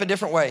frame it up a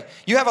different way.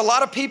 You have a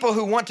lot of people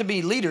who want to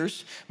be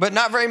leaders, but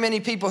not very many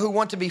people who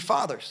want to be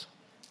fathers.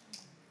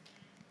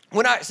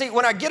 When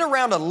I get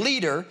around a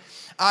leader,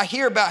 I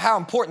hear about how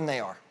important they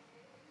are.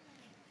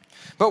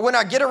 But when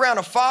I get around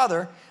a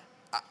father,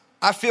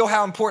 I feel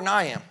how important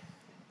I am.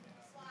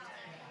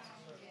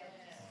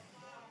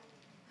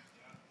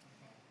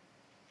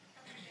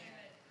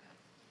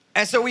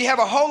 And so we have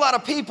a whole lot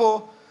of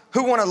people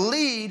who want to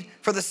lead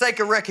for the sake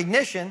of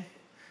recognition,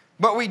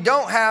 but we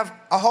don't have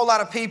a whole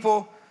lot of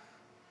people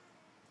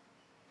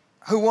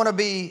who want to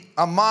be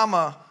a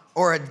mama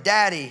or a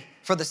daddy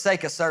for the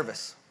sake of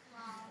service.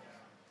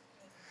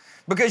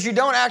 Because you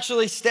don't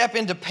actually step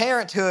into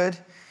parenthood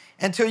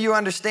until you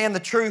understand the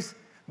truth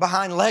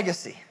behind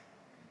legacy.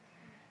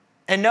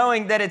 And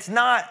knowing that it's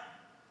not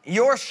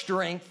your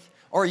strength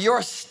or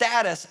your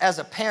status as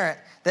a parent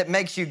that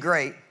makes you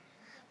great,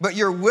 but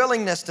your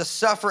willingness to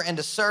suffer and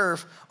to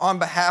serve on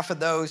behalf of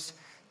those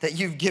that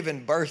you've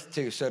given birth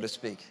to, so to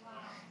speak.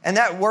 And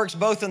that works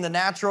both in the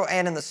natural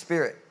and in the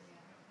spirit.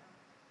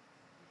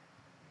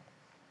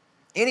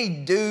 Any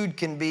dude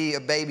can be a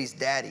baby's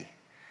daddy,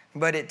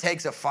 but it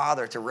takes a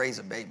father to raise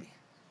a baby.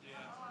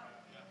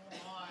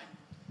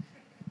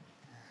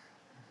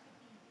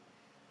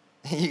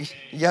 You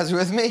guys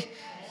with me?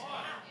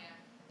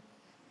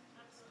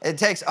 It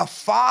takes a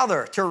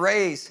father to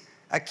raise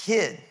a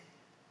kid.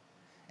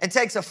 It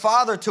takes a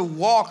father to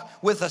walk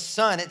with a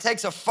son. It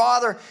takes a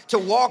father to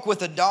walk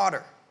with a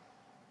daughter.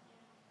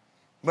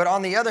 But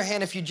on the other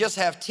hand, if you just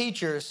have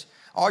teachers,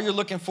 all you're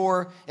looking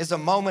for is a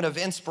moment of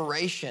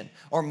inspiration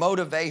or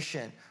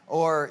motivation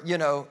or,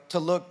 to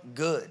look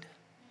good.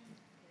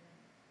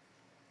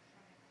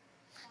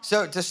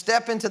 So to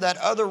step into that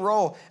other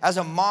role as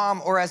a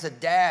mom or as a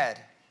dad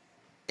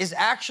is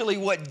actually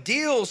what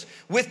deals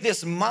with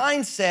this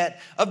mindset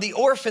of the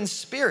orphan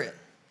spirit.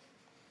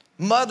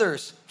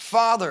 Mothers,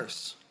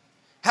 fathers,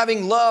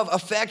 having love,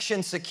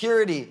 affection,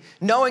 security,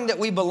 knowing that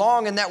we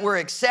belong and that we're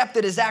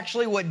accepted is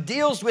actually what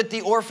deals with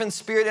the orphan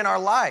spirit in our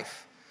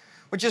life,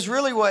 which is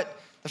really what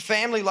the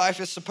family life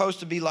is supposed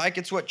to be like.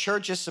 It's what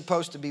church is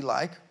supposed to be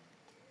like.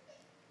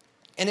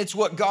 And it's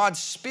what God's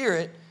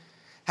Spirit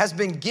has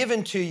been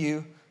given to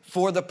you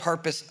for the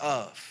purpose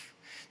of.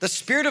 The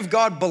Spirit of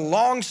God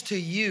belongs to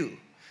you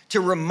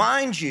to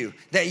remind you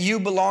that you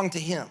belong to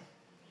Him.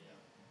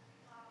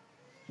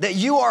 That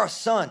you are a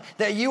son,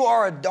 that you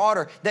are a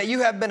daughter, that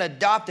you have been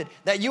adopted,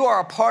 that you are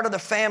a part of the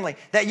family,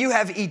 that you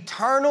have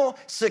eternal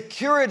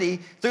security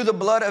through the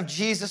blood of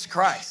Jesus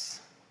Christ.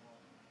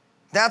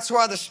 That's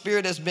why the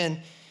Spirit has been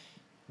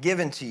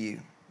given to you.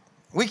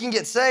 We can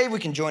get saved, we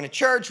can join a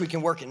church, we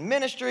can work in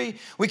ministry,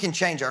 we can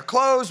change our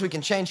clothes, we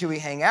can change who we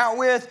hang out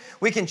with,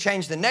 we can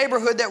change the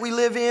neighborhood that we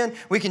live in,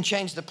 we can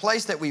change the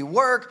place that we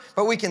work,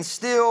 but we can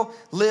still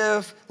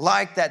live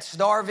like that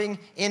starving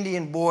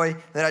Indian boy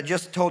that I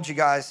just told you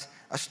guys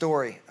a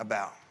story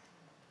about.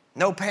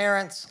 No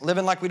parents,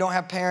 living like we don't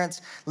have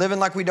parents, living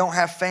like we don't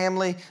have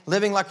family,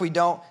 living like we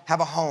don't have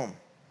a home.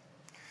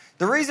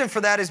 The reason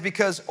for that is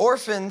because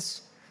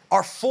orphans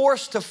are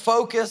forced to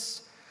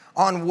focus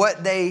on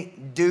what they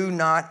do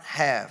not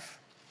have.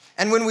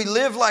 And when we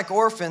live like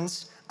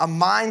orphans, a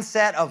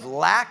mindset of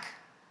lack,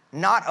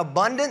 not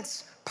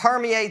abundance,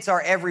 permeates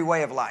our every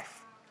way of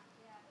life.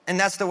 And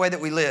that's the way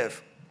that we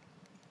live.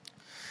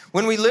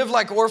 When we live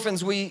like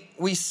orphans, we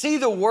see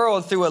the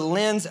world through a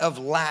lens of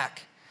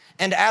lack.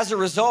 And as a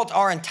result,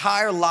 our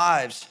entire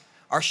lives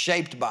are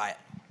shaped by it.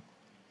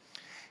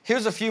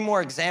 Here's a few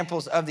more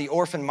examples of the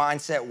orphan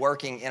mindset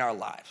working in our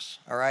lives.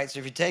 All right, so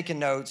if you're taking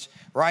notes,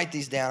 write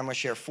these down. I'm going to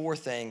share 4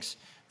 things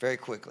very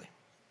quickly.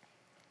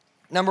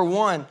 Number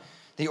 1,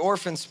 the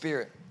orphan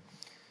spirit.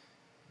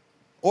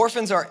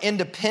 Orphans are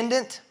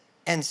independent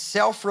and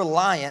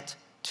self-reliant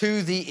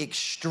to the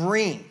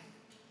extreme.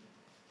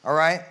 All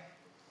right?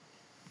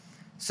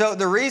 So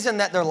the reason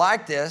that they're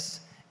like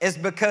this is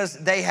because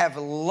they have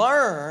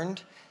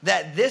learned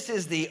that this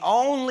is the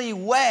only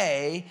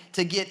way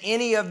to get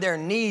any of their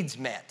needs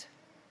met.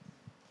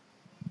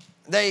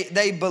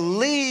 They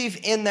believe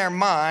in their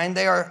mind,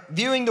 they are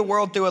viewing the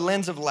world through a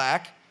lens of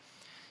lack,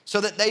 so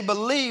that they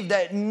believe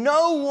that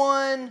no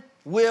one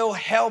will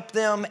help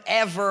them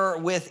ever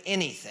with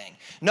anything.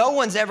 No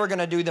one's ever going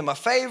to do them a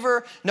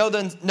favor. No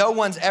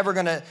one's ever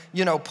going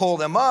to, pull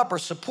them up or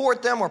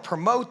support them or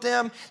promote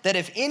them. That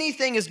if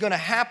anything is going to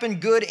happen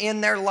good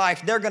in their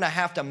life, they're going to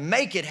have to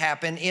make it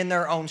happen in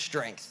their own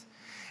strength.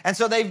 And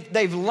so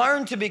they've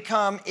learned to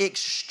become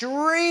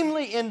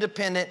extremely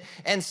independent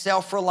and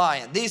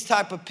self-reliant. These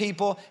type of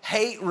people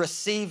hate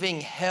receiving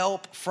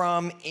help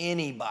from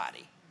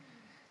anybody.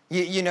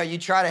 You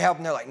try to help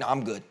them, they're like, no,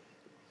 I'm good.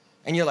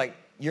 And you're like,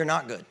 you're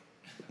not good.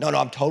 No,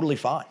 I'm totally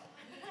fine.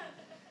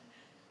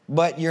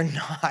 But you're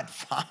not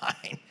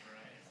fine.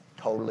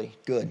 Totally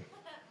good.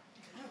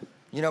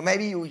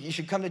 Maybe you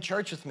should come to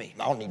church with me.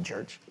 I don't need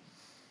church.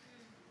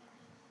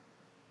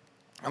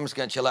 I'm just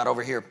going to chill out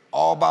over here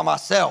all by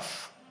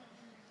myself,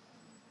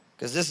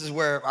 because this is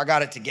where I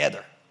got it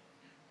together.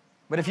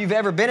 But if you've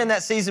ever been in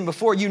that season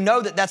before, you know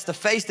that that's the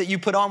face that you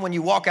put on when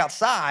you walk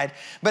outside.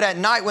 But at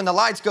night when the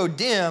lights go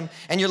dim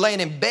and you're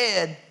laying in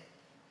bed,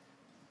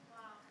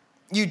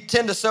 you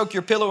tend to soak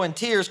your pillow in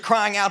tears,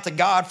 crying out to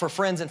God for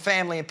friends and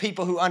family and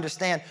people who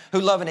understand, who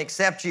love and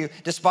accept you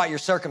despite your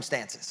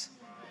circumstances.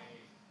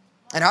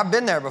 And I've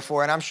been there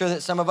before, and I'm sure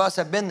that some of us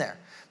have been there.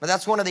 But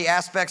that's one of the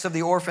aspects of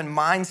the orphan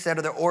mindset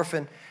or the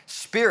orphan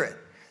spirit.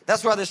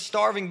 That's why this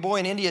starving boy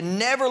in India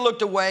never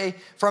looked away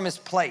from his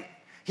plate.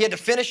 He had to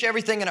finish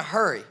everything in a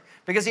hurry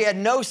because he had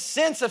no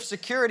sense of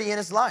security in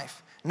his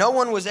life. No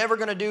one was ever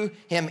going to do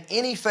him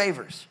any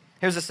favors.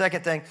 Here's the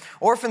second thing.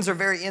 Orphans are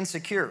very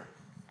insecure.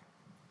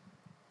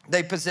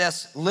 They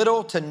possess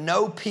little to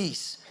no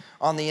peace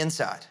on the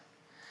inside.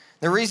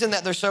 The reason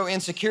that they're so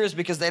insecure is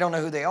because they don't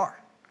know who they are.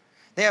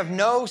 They have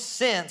no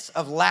sense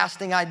of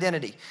lasting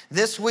identity.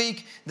 This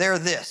week, they're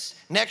this.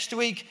 Next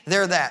week,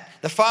 they're that.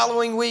 The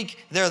following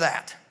week, they're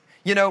that.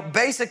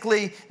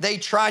 Basically, they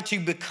try to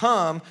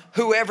become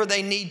whoever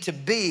they need to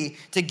be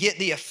to get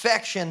the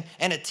affection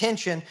and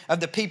attention of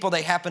the people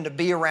they happen to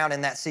be around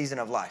in that season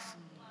of life.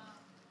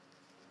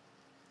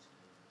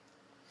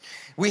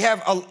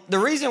 The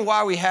reason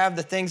why we have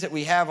the things that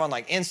we have on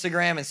like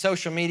Instagram and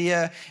social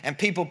media and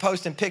people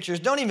posting pictures,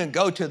 don't even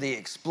go to the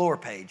explore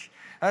page.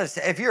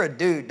 If you're a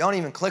dude, don't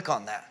even click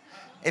on that.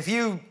 If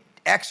you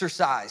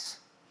exercise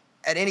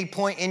at any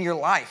point in your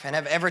life and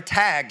have ever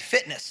tagged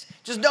fitness,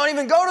 just don't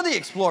even go to the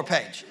explore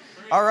page,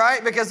 all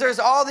right? Because there's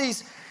all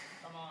these,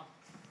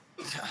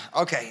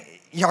 okay,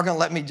 y'all gonna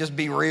let me just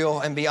be real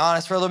and be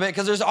honest for a little bit,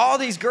 because there's all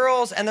these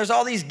girls and there's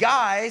all these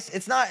guys,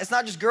 it's not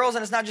just girls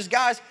and it's not just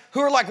guys, who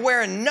are like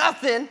wearing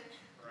nothing,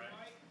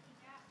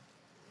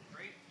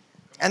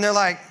 and they're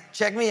like,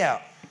 check me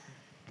out,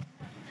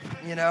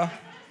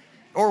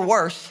 or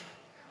worse,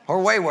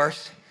 or way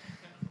worse,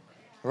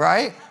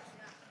 right?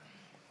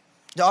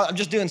 I'm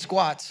just doing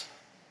squats.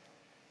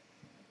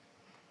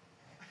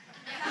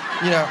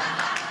 You know,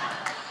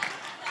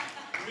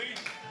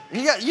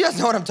 you guys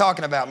know what I'm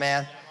talking about,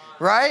 man,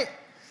 right?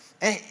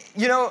 And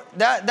you know,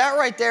 that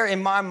right there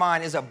in my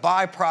mind is a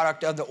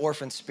byproduct of the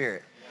orphan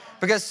spirit.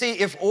 Because see,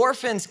 if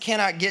orphans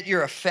cannot get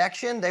your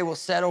affection, they will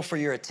settle for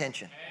your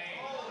attention.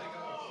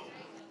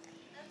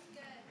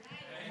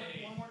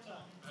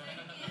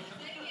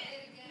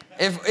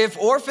 If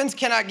orphans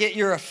cannot get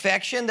your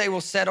affection, they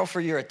will settle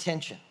for your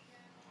attention.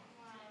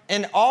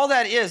 And all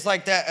that is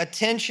like that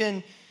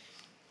attention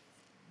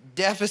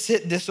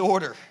deficit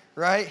disorder,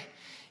 right?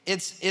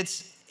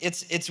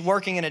 It's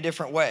working in a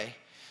different way.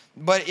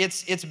 But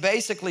it's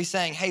basically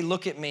saying, hey,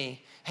 look at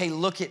me. Hey,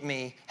 look at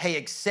me. Hey,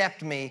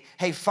 accept me.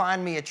 Hey,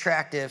 find me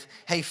attractive.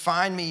 Hey,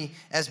 find me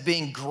as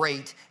being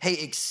great.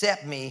 Hey,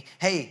 accept me.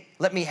 Hey,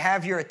 let me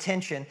have your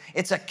attention.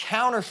 It's a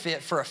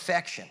counterfeit for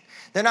affection.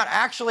 They're not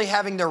actually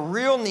having their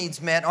real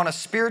needs met on a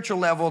spiritual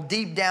level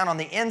deep down on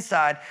the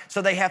inside,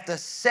 so they have to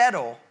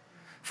settle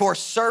for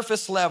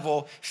surface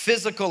level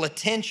physical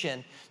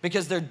attention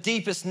because their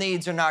deepest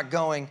needs are not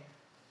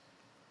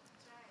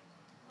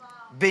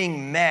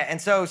being met.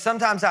 And so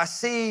sometimes I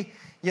see,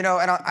 you know,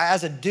 and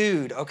as a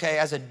dude,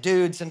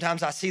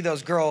 sometimes I see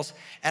those girls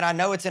and I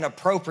know it's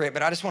inappropriate,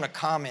 but I just want to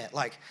comment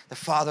like, the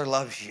Father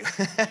loves you.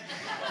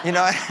 You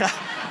know,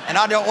 and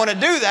I don't want to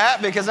do that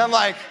because I'm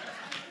like,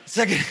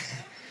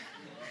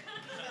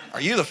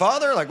 are you the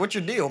Father? Like, what's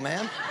your deal,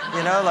 man?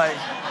 You know, like,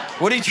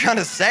 what are you trying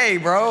to say,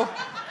 bro?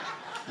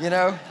 You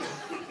know?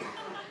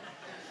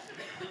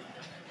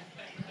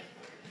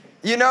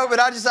 You know, but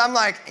I'm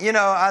like, you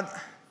know,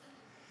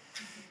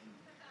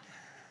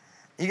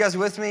 you guys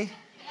with me?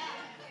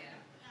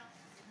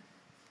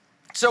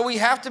 So we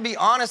have to be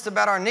honest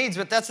about our needs,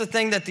 but that's the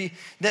thing that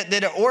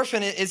an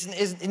orphan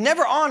is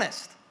never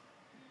honest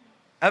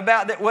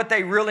about what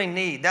they really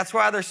need. That's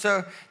why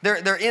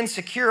they're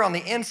insecure on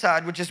the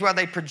inside, which is why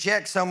they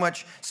project so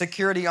much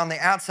security on the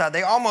outside.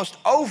 They almost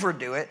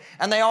overdo it,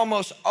 and they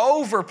almost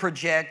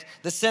over-project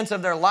the sense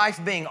of their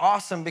life being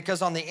awesome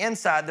because on the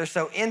inside they're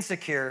so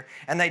insecure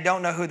and they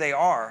don't know who they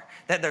are,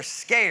 that they're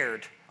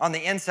scared on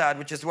the inside,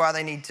 which is why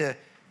they need to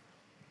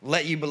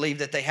let you believe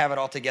that they have it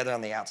all together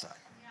on the outside.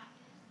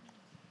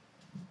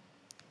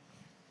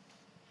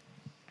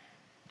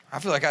 I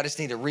feel like I just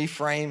need to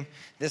reframe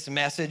this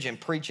message and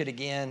preach it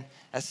again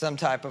as some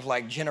type of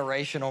like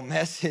generational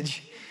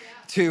message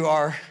to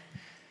our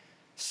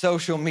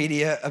social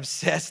media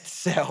obsessed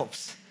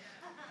selves.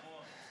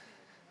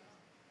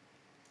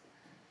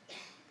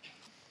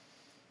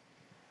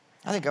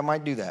 I think I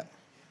might do that.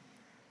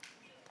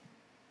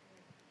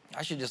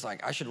 I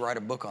should write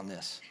a book on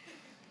this.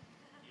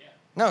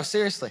 No,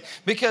 seriously.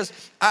 Because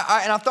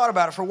I've thought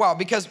about it for a while.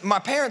 Because my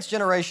parents'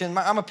 generation,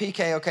 I'm a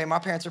PK, okay? My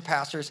parents are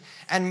pastors.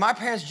 And my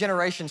parents'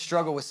 generation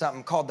struggled with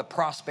something called the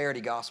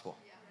prosperity gospel.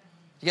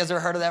 You guys ever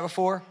heard of that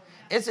before?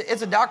 It's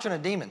a doctrine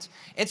of demons.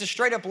 It's a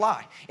straight up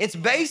lie. It's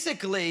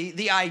basically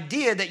the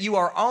idea that you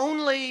are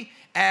only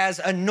as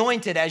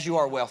anointed as you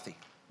are wealthy.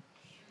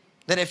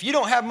 That if you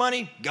don't have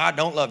money, God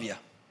don't love you.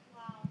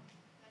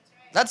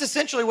 That's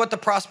essentially what the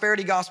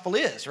prosperity gospel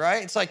is,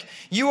 right? It's like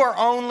you are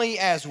only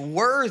as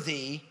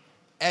worthy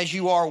as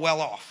you are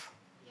well off.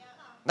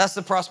 That's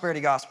the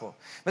prosperity gospel.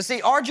 But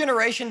see, our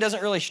generation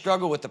doesn't really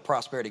struggle with the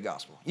prosperity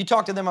gospel. You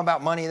talk to them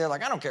about money, they're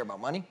like, I don't care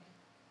about money.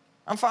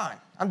 I'm fine.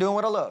 I'm doing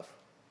what I love.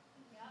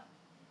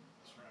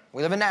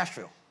 We live in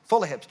Nashville,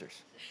 full of hipsters.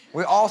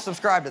 We all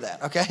subscribe to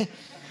that, okay?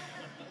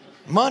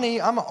 Money,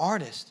 I'm an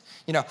artist.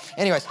 You know,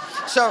 anyways,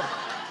 so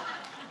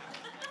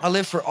I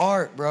live for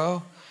art,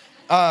 bro.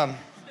 I'm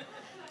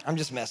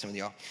just messing with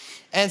y'all.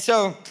 And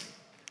so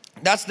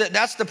that's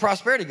the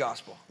prosperity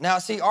gospel. Now,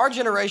 see, our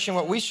generation,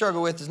 what we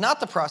struggle with is not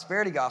the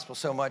prosperity gospel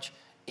so much.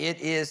 It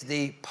is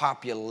the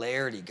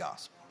popularity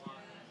gospel.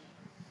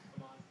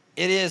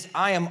 It is,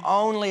 I am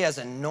only as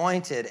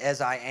anointed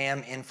as I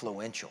am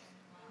influential.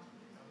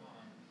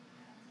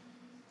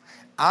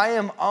 I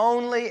am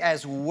only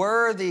as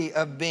worthy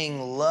of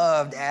being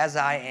loved as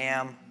I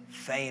am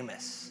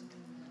famous.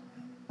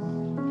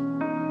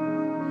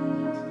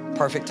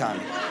 Perfect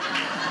timing.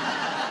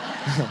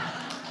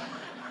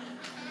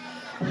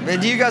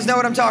 Do you guys know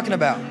what I'm talking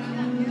about?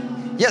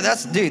 Yeah,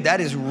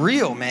 that is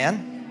real,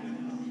 man.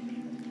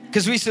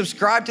 Because we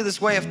subscribe to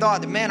this way of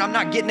thought that, man, I'm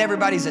not getting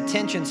everybody's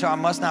attention, so I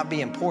must not be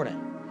important.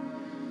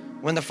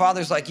 When the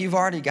Father's like, you've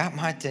already got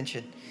my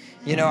attention.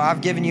 You know,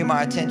 I've given you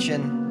my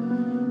attention.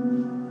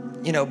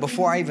 You know,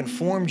 before I even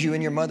formed you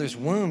in your mother's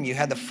womb, you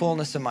had the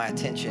fullness of my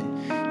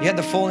attention. You had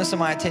the fullness of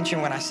my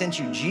attention when I sent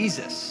you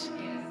Jesus.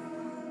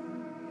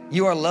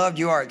 You are loved,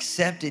 you are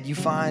accepted, you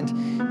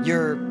find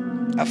your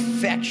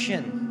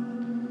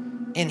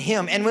affection in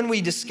Him. And when we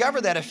discover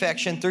that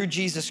affection through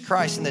Jesus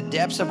Christ in the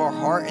depths of our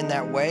heart in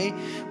that way,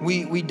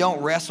 we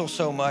don't wrestle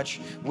so much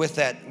with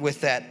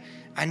that.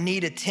 I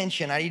need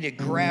attention. I need to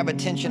grab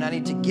attention. I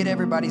need to get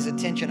everybody's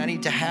attention. I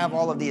need to have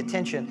all of the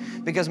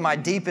attention because my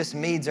deepest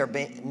needs are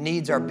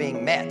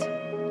being met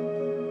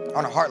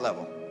on a heart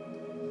level.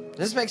 Does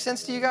this make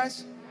sense to you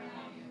guys?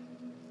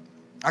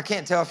 I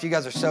can't tell if you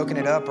guys are soaking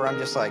it up or I'm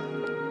just like,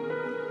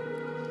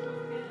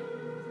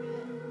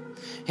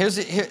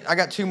 here, I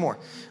got two more.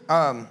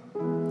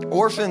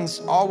 Orphans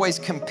always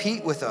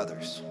compete with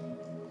others.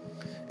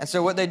 And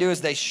so what they do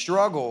is they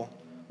struggle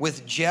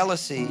with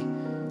jealousy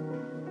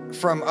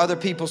from other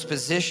people's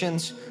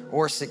positions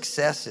or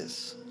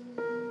successes.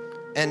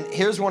 And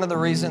here's one of the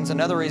reasons,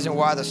 another reason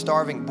why the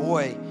starving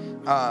boy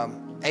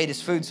ate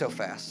his food so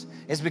fast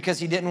is because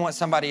he didn't want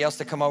somebody else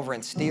to come over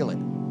and steal it.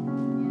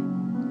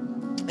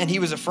 And he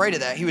was afraid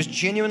of that. He was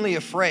genuinely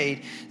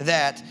afraid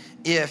that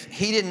if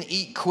he didn't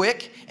eat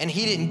quick and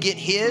he didn't get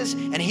his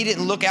and he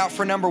didn't look out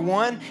for number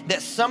one,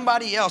 that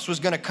somebody else was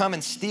going to come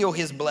and steal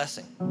his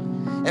blessing.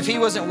 If he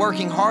wasn't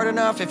working hard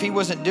enough, if he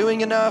wasn't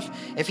doing enough,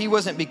 if he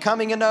wasn't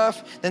becoming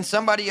enough, then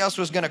somebody else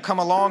was going to come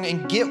along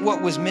and get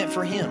what was meant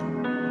for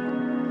him.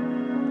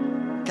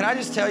 Can I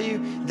just tell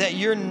you that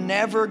you're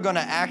never going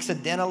to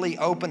accidentally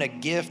open a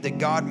gift that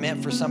God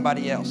meant for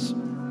somebody else?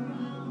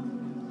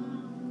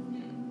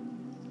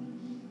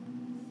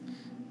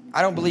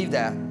 I don't believe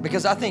that,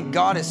 because I think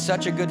God is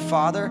such a good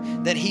father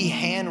that he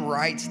hand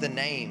writes the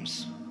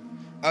names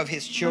of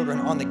his children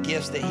on the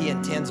gifts that he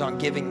intends on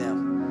giving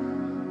them.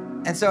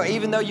 And so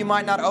even though you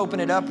might not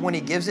open it up when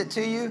he gives it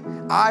to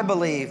you, I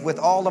believe with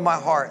all of my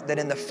heart that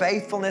in the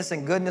faithfulness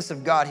and goodness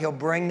of God, he'll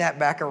bring that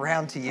back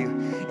around to you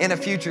in a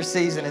future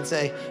season and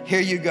say, here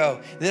you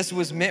go. This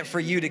was meant for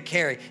you to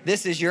carry.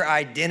 This is your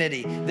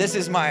identity. This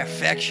is my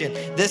affection.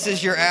 This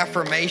is your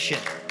affirmation.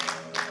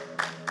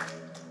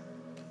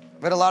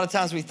 But a lot of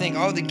times we think,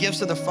 oh, the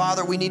gifts of the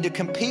Father, we need to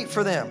compete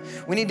for them.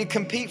 We need to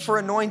compete for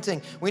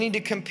anointing. We need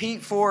to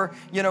compete for,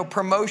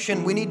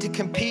 promotion. We need to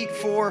compete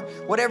for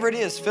whatever it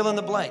is, fill in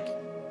the blank.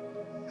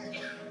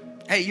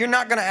 Hey, you're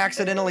not going to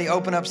accidentally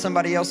open up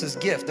somebody else's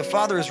gift. The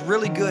Father is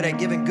really good at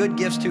giving good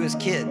gifts to his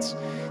kids.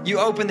 You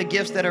open the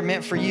gifts that are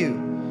meant for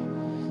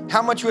you.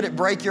 How much would it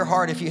break your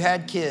heart if you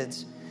had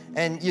kids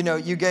and,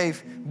 you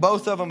gave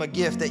both of them a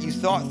gift that you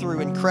thought through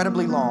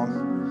incredibly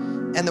long,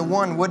 and the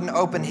one wouldn't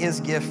open his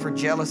gift for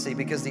jealousy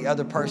because the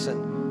other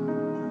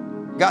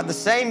person got the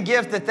same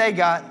gift that they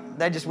got,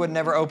 they just would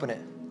never open it.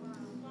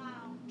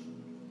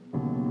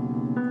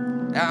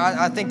 Now,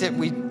 I think that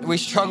we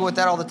struggle with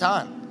that all the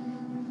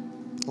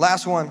time.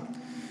 Last one,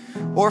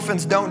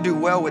 orphans don't do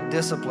well with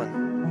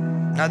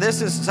discipline. Now,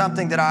 this is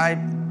something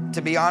that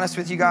to be honest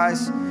with you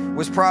guys,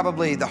 was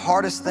probably the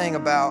hardest thing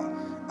about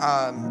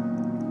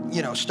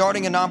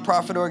starting a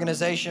nonprofit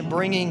organization,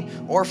 bringing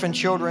orphan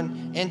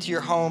children into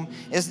your home,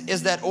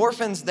 is that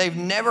orphans, they've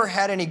never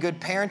had any good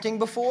parenting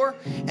before.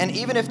 And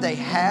even if they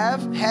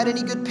have had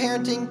any good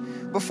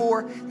parenting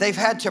before, they've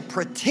had to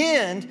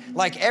pretend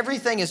like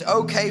everything is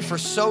okay for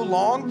so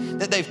long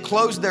that they've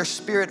closed their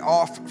spirit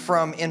off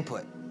from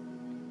input.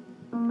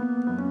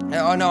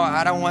 Oh no,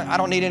 I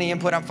don't need any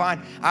input. I'm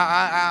fine.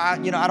 I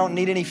don't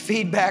need any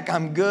feedback.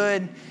 I'm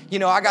good.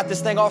 I got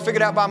this thing all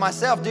figured out by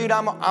myself, dude.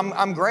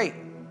 I'm great.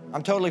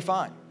 I'm totally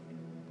fine.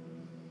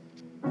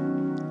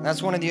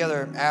 That's one of the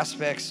other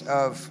aspects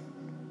of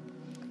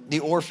the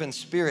orphan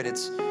spirit.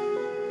 It's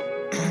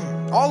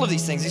all of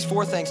these things, these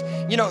four things.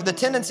 The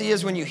tendency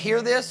is when you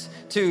hear this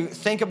to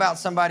think about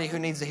somebody who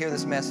needs to hear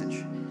this message.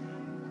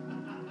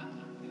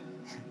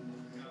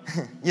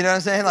 You know what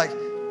I'm saying? Like,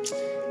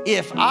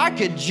 if I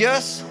could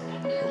just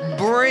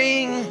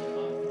bring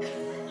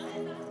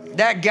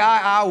that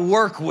guy I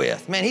work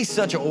with, man, he's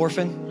such an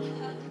orphan.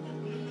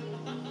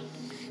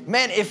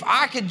 Man, if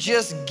I could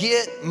just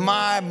get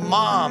my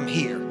mom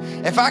here,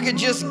 if I could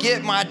just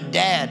get my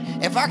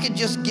dad, if I could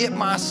just get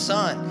my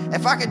son,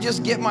 if I could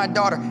just get my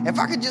daughter, if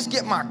I could just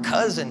get my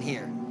cousin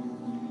here.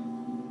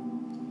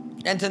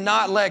 And to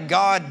not let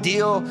God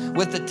deal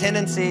with the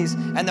tendencies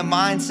and the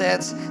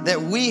mindsets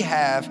that we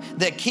have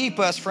that keep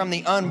us from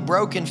the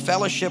unbroken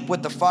fellowship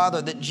with the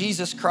Father that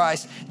Jesus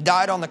Christ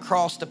died on the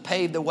cross to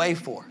pave the way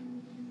for.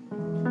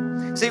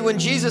 See, when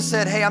Jesus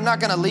said, hey, I'm not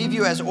going to leave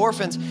you as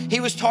orphans, he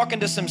was talking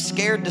to some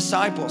scared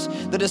disciples.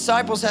 The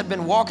disciples had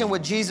been walking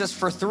with Jesus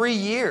for 3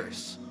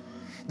 years.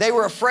 They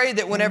were afraid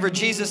that whenever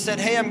Jesus said,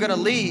 hey, I'm going to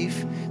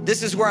leave,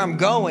 this is where I'm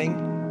going.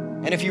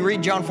 And if you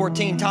read John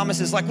 14, Thomas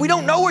is like, we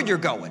don't know where you're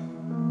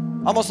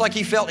going. Almost like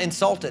he felt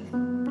insulted.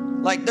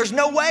 Like, there's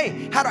no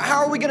way.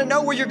 How are we going to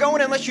know where you're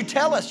going unless you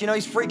tell us?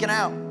 He's freaking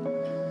out.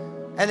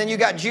 And then you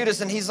got Judas,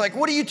 and he's like,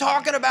 what are you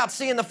talking about,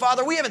 seeing the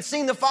Father? We haven't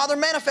seen the Father.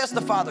 Manifest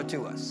the Father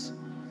to us.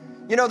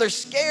 They're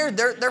scared.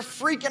 They're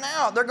freaking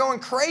out. They're going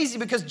crazy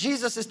because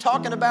Jesus is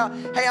talking about,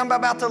 hey, I'm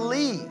about to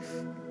leave.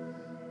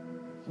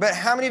 But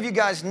how many of you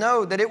guys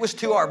know that it was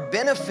to our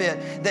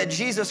benefit that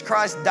Jesus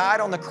Christ died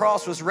on the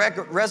cross, was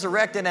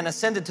resurrected and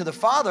ascended to the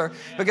Father?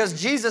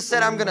 Because Jesus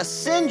said, I'm going to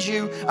send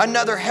you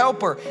another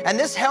helper. And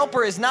this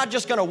helper is not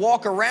just going to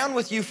walk around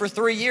with you for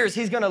 3 years.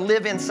 He's going to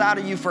live inside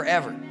of you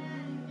forever.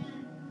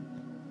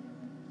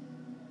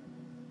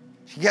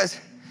 You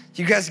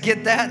guys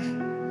get that?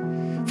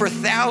 For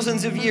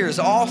thousands of years,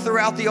 all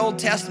throughout the Old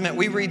Testament,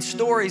 we read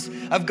stories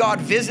of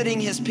God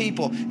visiting his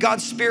people.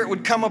 God's Spirit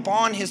would come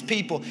upon his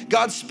people.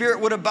 God's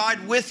Spirit would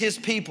abide with his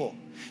people.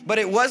 But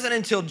it wasn't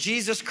until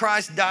Jesus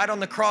Christ died on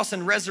the cross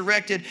and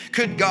resurrected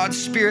could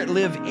God's Spirit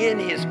live in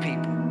his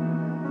people.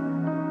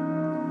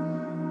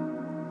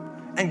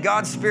 And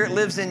God's Spirit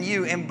lives in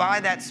you, and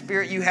by that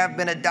Spirit you have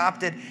been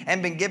adopted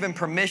and been given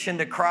permission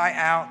to cry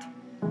out,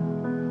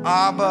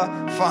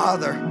 Abba,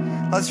 Father.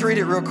 Let's read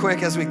it real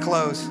quick as we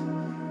close.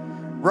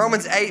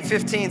 Romans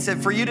 8:15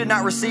 said, for you did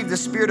not receive the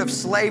spirit of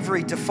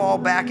slavery to fall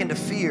back into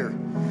fear,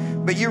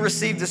 but you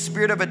received the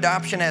spirit of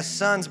adoption as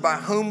sons, by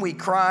whom we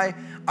cry,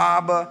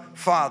 Abba,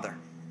 Father.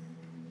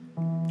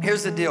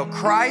 Here's the deal.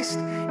 Christ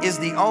is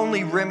the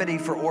only remedy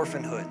for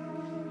orphanhood.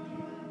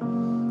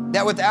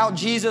 That without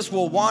Jesus,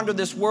 we'll wander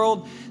this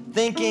world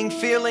thinking,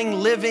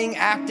 feeling, living,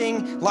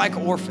 acting like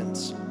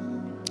orphans.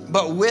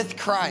 But with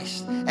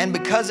Christ and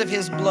because of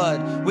his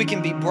blood, we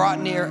can be brought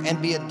near and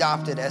be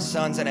adopted as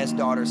sons and as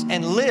daughters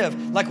and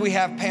live like we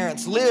have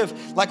parents,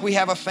 live like we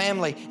have a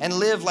family, and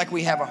live like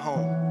we have a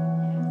home.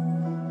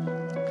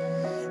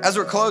 As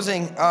we're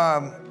closing,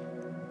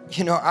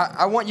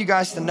 I want you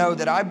guys to know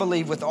that I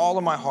believe with all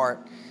of my heart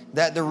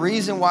that the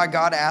reason why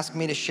God asked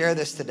me to share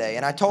this today,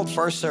 and I told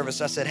first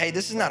service, I said, hey,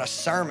 this is not a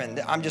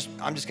sermon. I'm just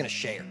going to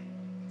share.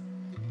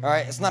 All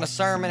right, it's not a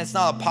sermon. It's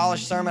not a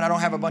polished sermon. I don't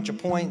have a bunch of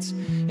points.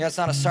 It's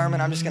not a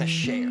sermon. I'm just going to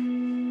share.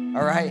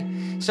 All right,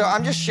 so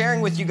I'm just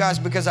sharing with you guys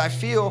because I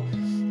feel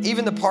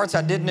even the parts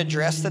I didn't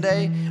address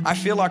today, I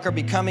feel like are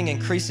becoming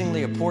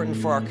increasingly important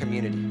for our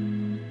community.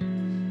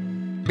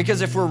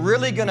 Because if we're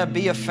really going to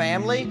be a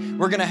family,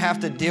 we're going to have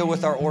to deal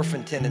with our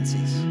orphan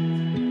tendencies.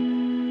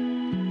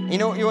 You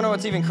want to know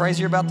what's even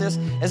crazier about this?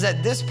 Is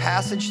that this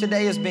passage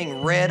today is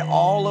being read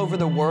all over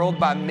the world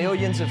by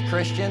millions of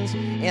Christians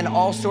in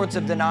all sorts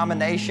of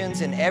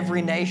denominations, in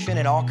every nation,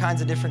 in all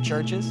kinds of different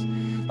churches.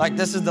 Like,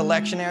 this is the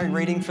lectionary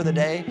reading for the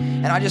day.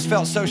 And I just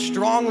felt so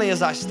strongly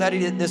as I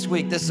studied it this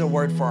week, this is a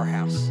word for our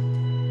house.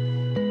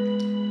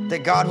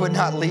 That God would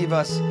not leave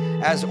us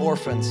as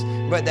orphans,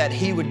 but that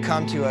he would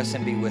come to us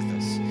and be with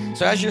us.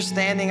 So as you're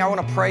standing, I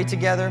want to pray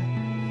together.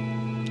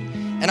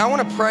 And I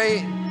want to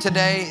pray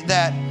today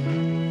that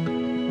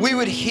we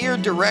would hear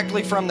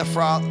directly from the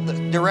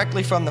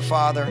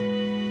Father.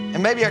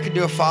 And maybe I could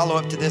do a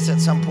follow-up to this at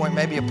some point,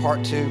 maybe a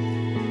part 2.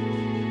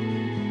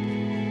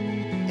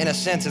 In a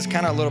sense, it's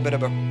kind of a little bit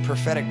of a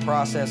prophetic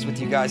process with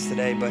you guys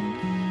today, but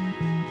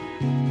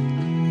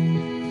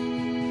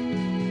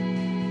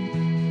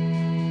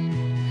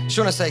just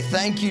want to say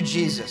thank you,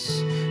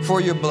 Jesus,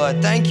 for your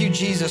blood. Thank you,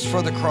 Jesus,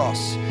 for the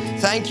cross.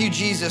 Thank you,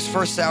 Jesus,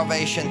 for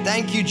salvation.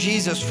 Thank you,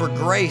 Jesus, for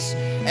grace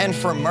and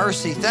for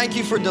mercy. Thank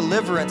you for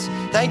deliverance.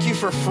 Thank you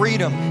for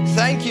freedom.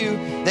 Thank you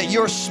that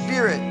your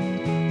Spirit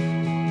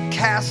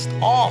cast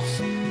off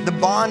the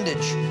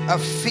bondage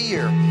of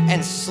fear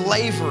and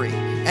slavery,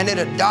 and it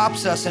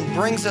adopts us and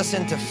brings us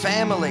into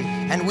family,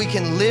 and we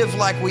can live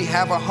like we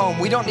have a home.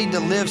 We don't need to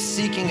live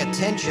seeking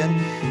attention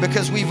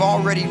because we've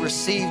already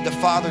received the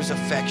Father's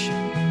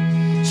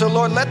affection. So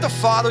Lord, let the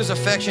Father's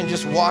affection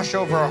just wash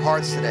over our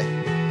hearts today.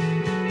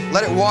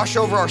 Let it wash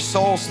over our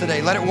souls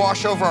today. Let it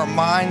wash over our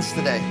minds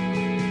today.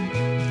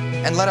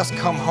 And let us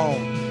come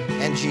home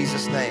in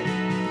Jesus' name.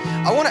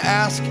 I want to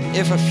ask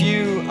if a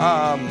few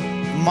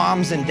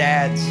moms and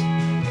dads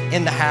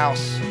in the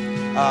house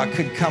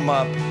could come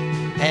up.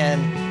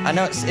 And I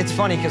know it's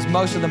funny because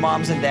most of the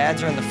moms and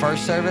dads are in the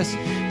first service,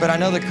 but I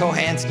know the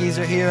Kohanskis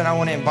are here and I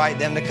want to invite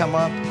them to come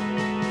up.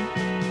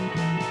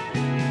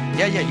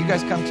 Yeah, you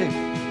guys come too.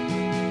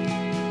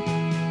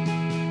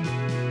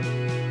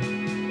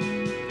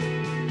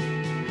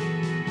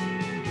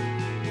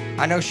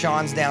 I know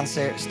Sean's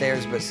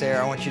downstairs, but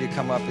Sarah, I want you to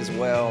come up as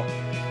well.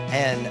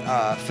 And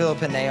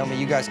Philip and Naomi,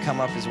 you guys come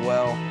up as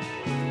well.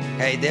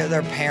 Hey,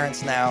 they're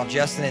parents now.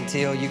 Justin and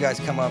Teal, you guys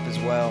come up as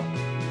well.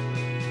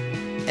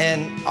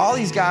 And all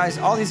these guys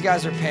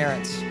are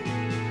parents.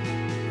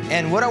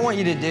 And what I want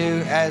you to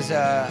do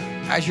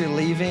as you're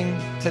leaving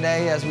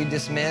today, as we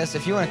dismiss,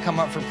 if you want to come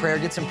up for prayer,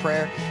 get some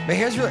prayer. But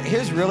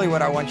here's really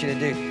what I want you to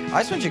do. I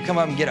just want you to come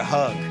up and get a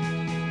hug.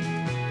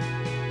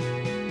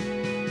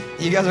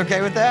 You guys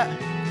okay with that?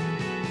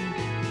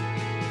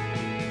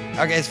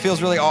 Okay, it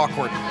feels really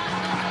awkward.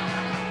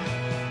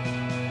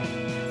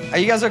 Are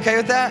you guys okay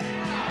with that?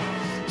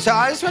 So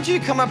I just want you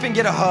to come up and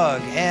get a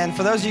hug. And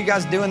for those of you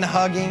guys doing the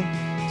hugging,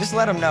 just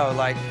let them know,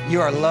 like,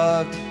 you are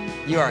loved,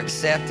 you are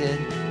accepted,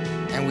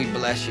 and we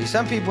bless you.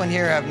 Some people in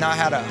here have not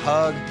had a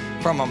hug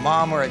from a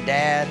mom or a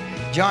dad.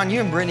 John, you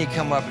and Brittany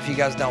come up if you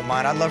guys don't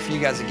mind. I'd love for you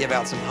guys to give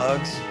out some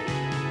hugs.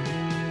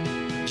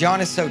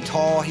 John is so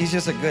tall. He's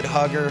just a good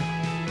hugger.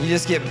 You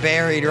just get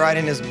buried right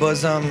in his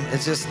bosom.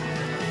 It's just,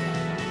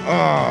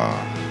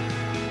 oh.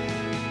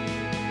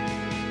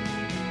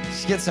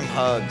 Just get some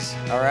hugs,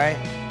 all right?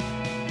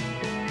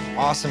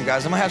 Awesome,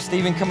 guys. I'm gonna have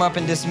Stephen come up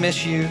and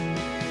dismiss you.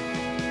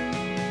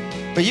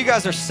 But you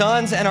guys are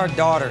sons and our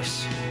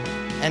daughters,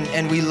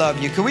 and we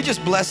love you. Could we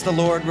just bless the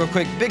Lord real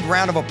quick? Big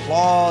round of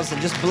applause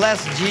and just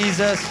bless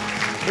Jesus.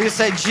 We just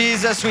say,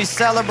 Jesus, we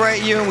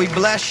celebrate you and we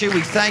bless you.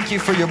 We thank you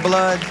for your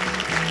blood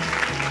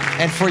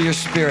and for your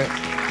Spirit.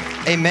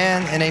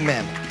 Amen and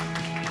amen.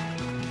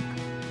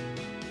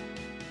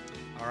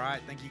 All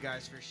right, thank you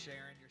guys for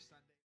sharing.